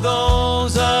all of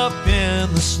those up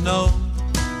in the snow,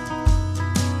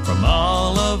 from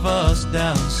all of us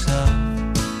down south.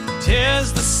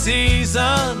 'Tis the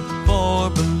season for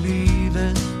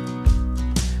believing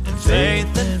in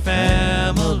faith and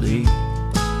family.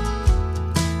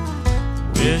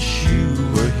 Wish you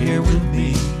were here with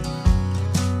me.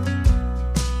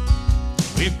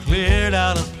 We've cleared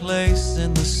out a place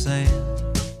in the sand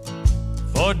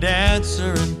for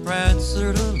Dancer and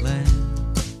Prancer to land.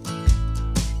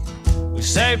 We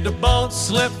saved a boat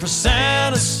slip for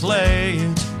Santa's sleigh.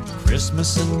 It's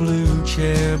Christmas in Blue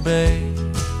Chair Bay.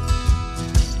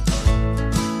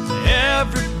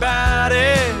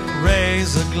 Everybody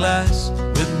raise a glass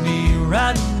with me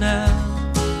right now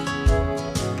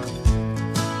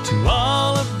to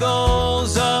all of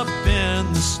those up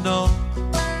in the snow,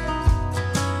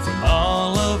 from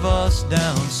all of us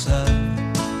down south.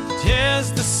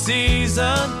 'Tis the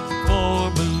season for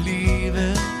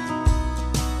believing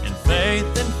in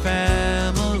faith and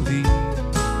family.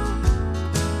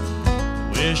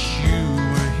 Wish you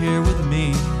were here with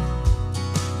me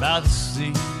by the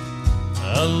sea,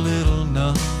 a little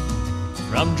numb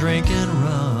from drinking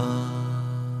rum.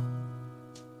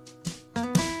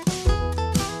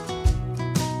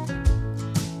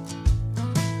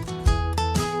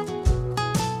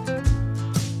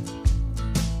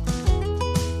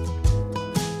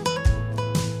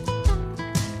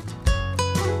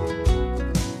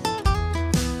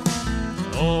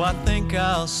 Oh, I think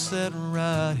I'll sit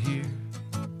right here,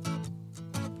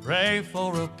 pray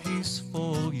for a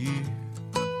peaceful year.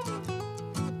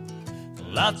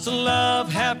 Lots of love,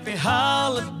 happy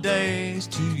holidays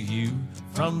to you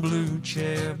from Blue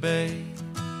Chair Bay.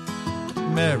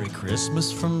 Merry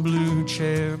Christmas from Blue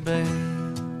Chair Bay.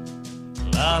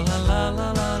 La la la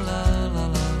la la la la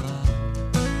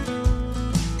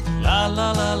la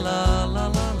la la la la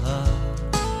la la.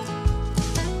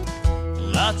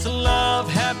 Lots of love,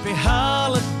 happy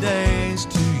holidays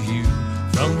to you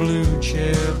from Blue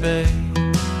Chair Bay.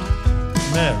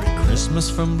 Merry Christmas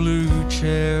from Blue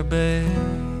Chair Bay.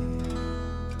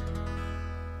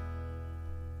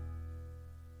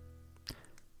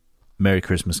 Merry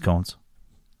Christmas, Cones.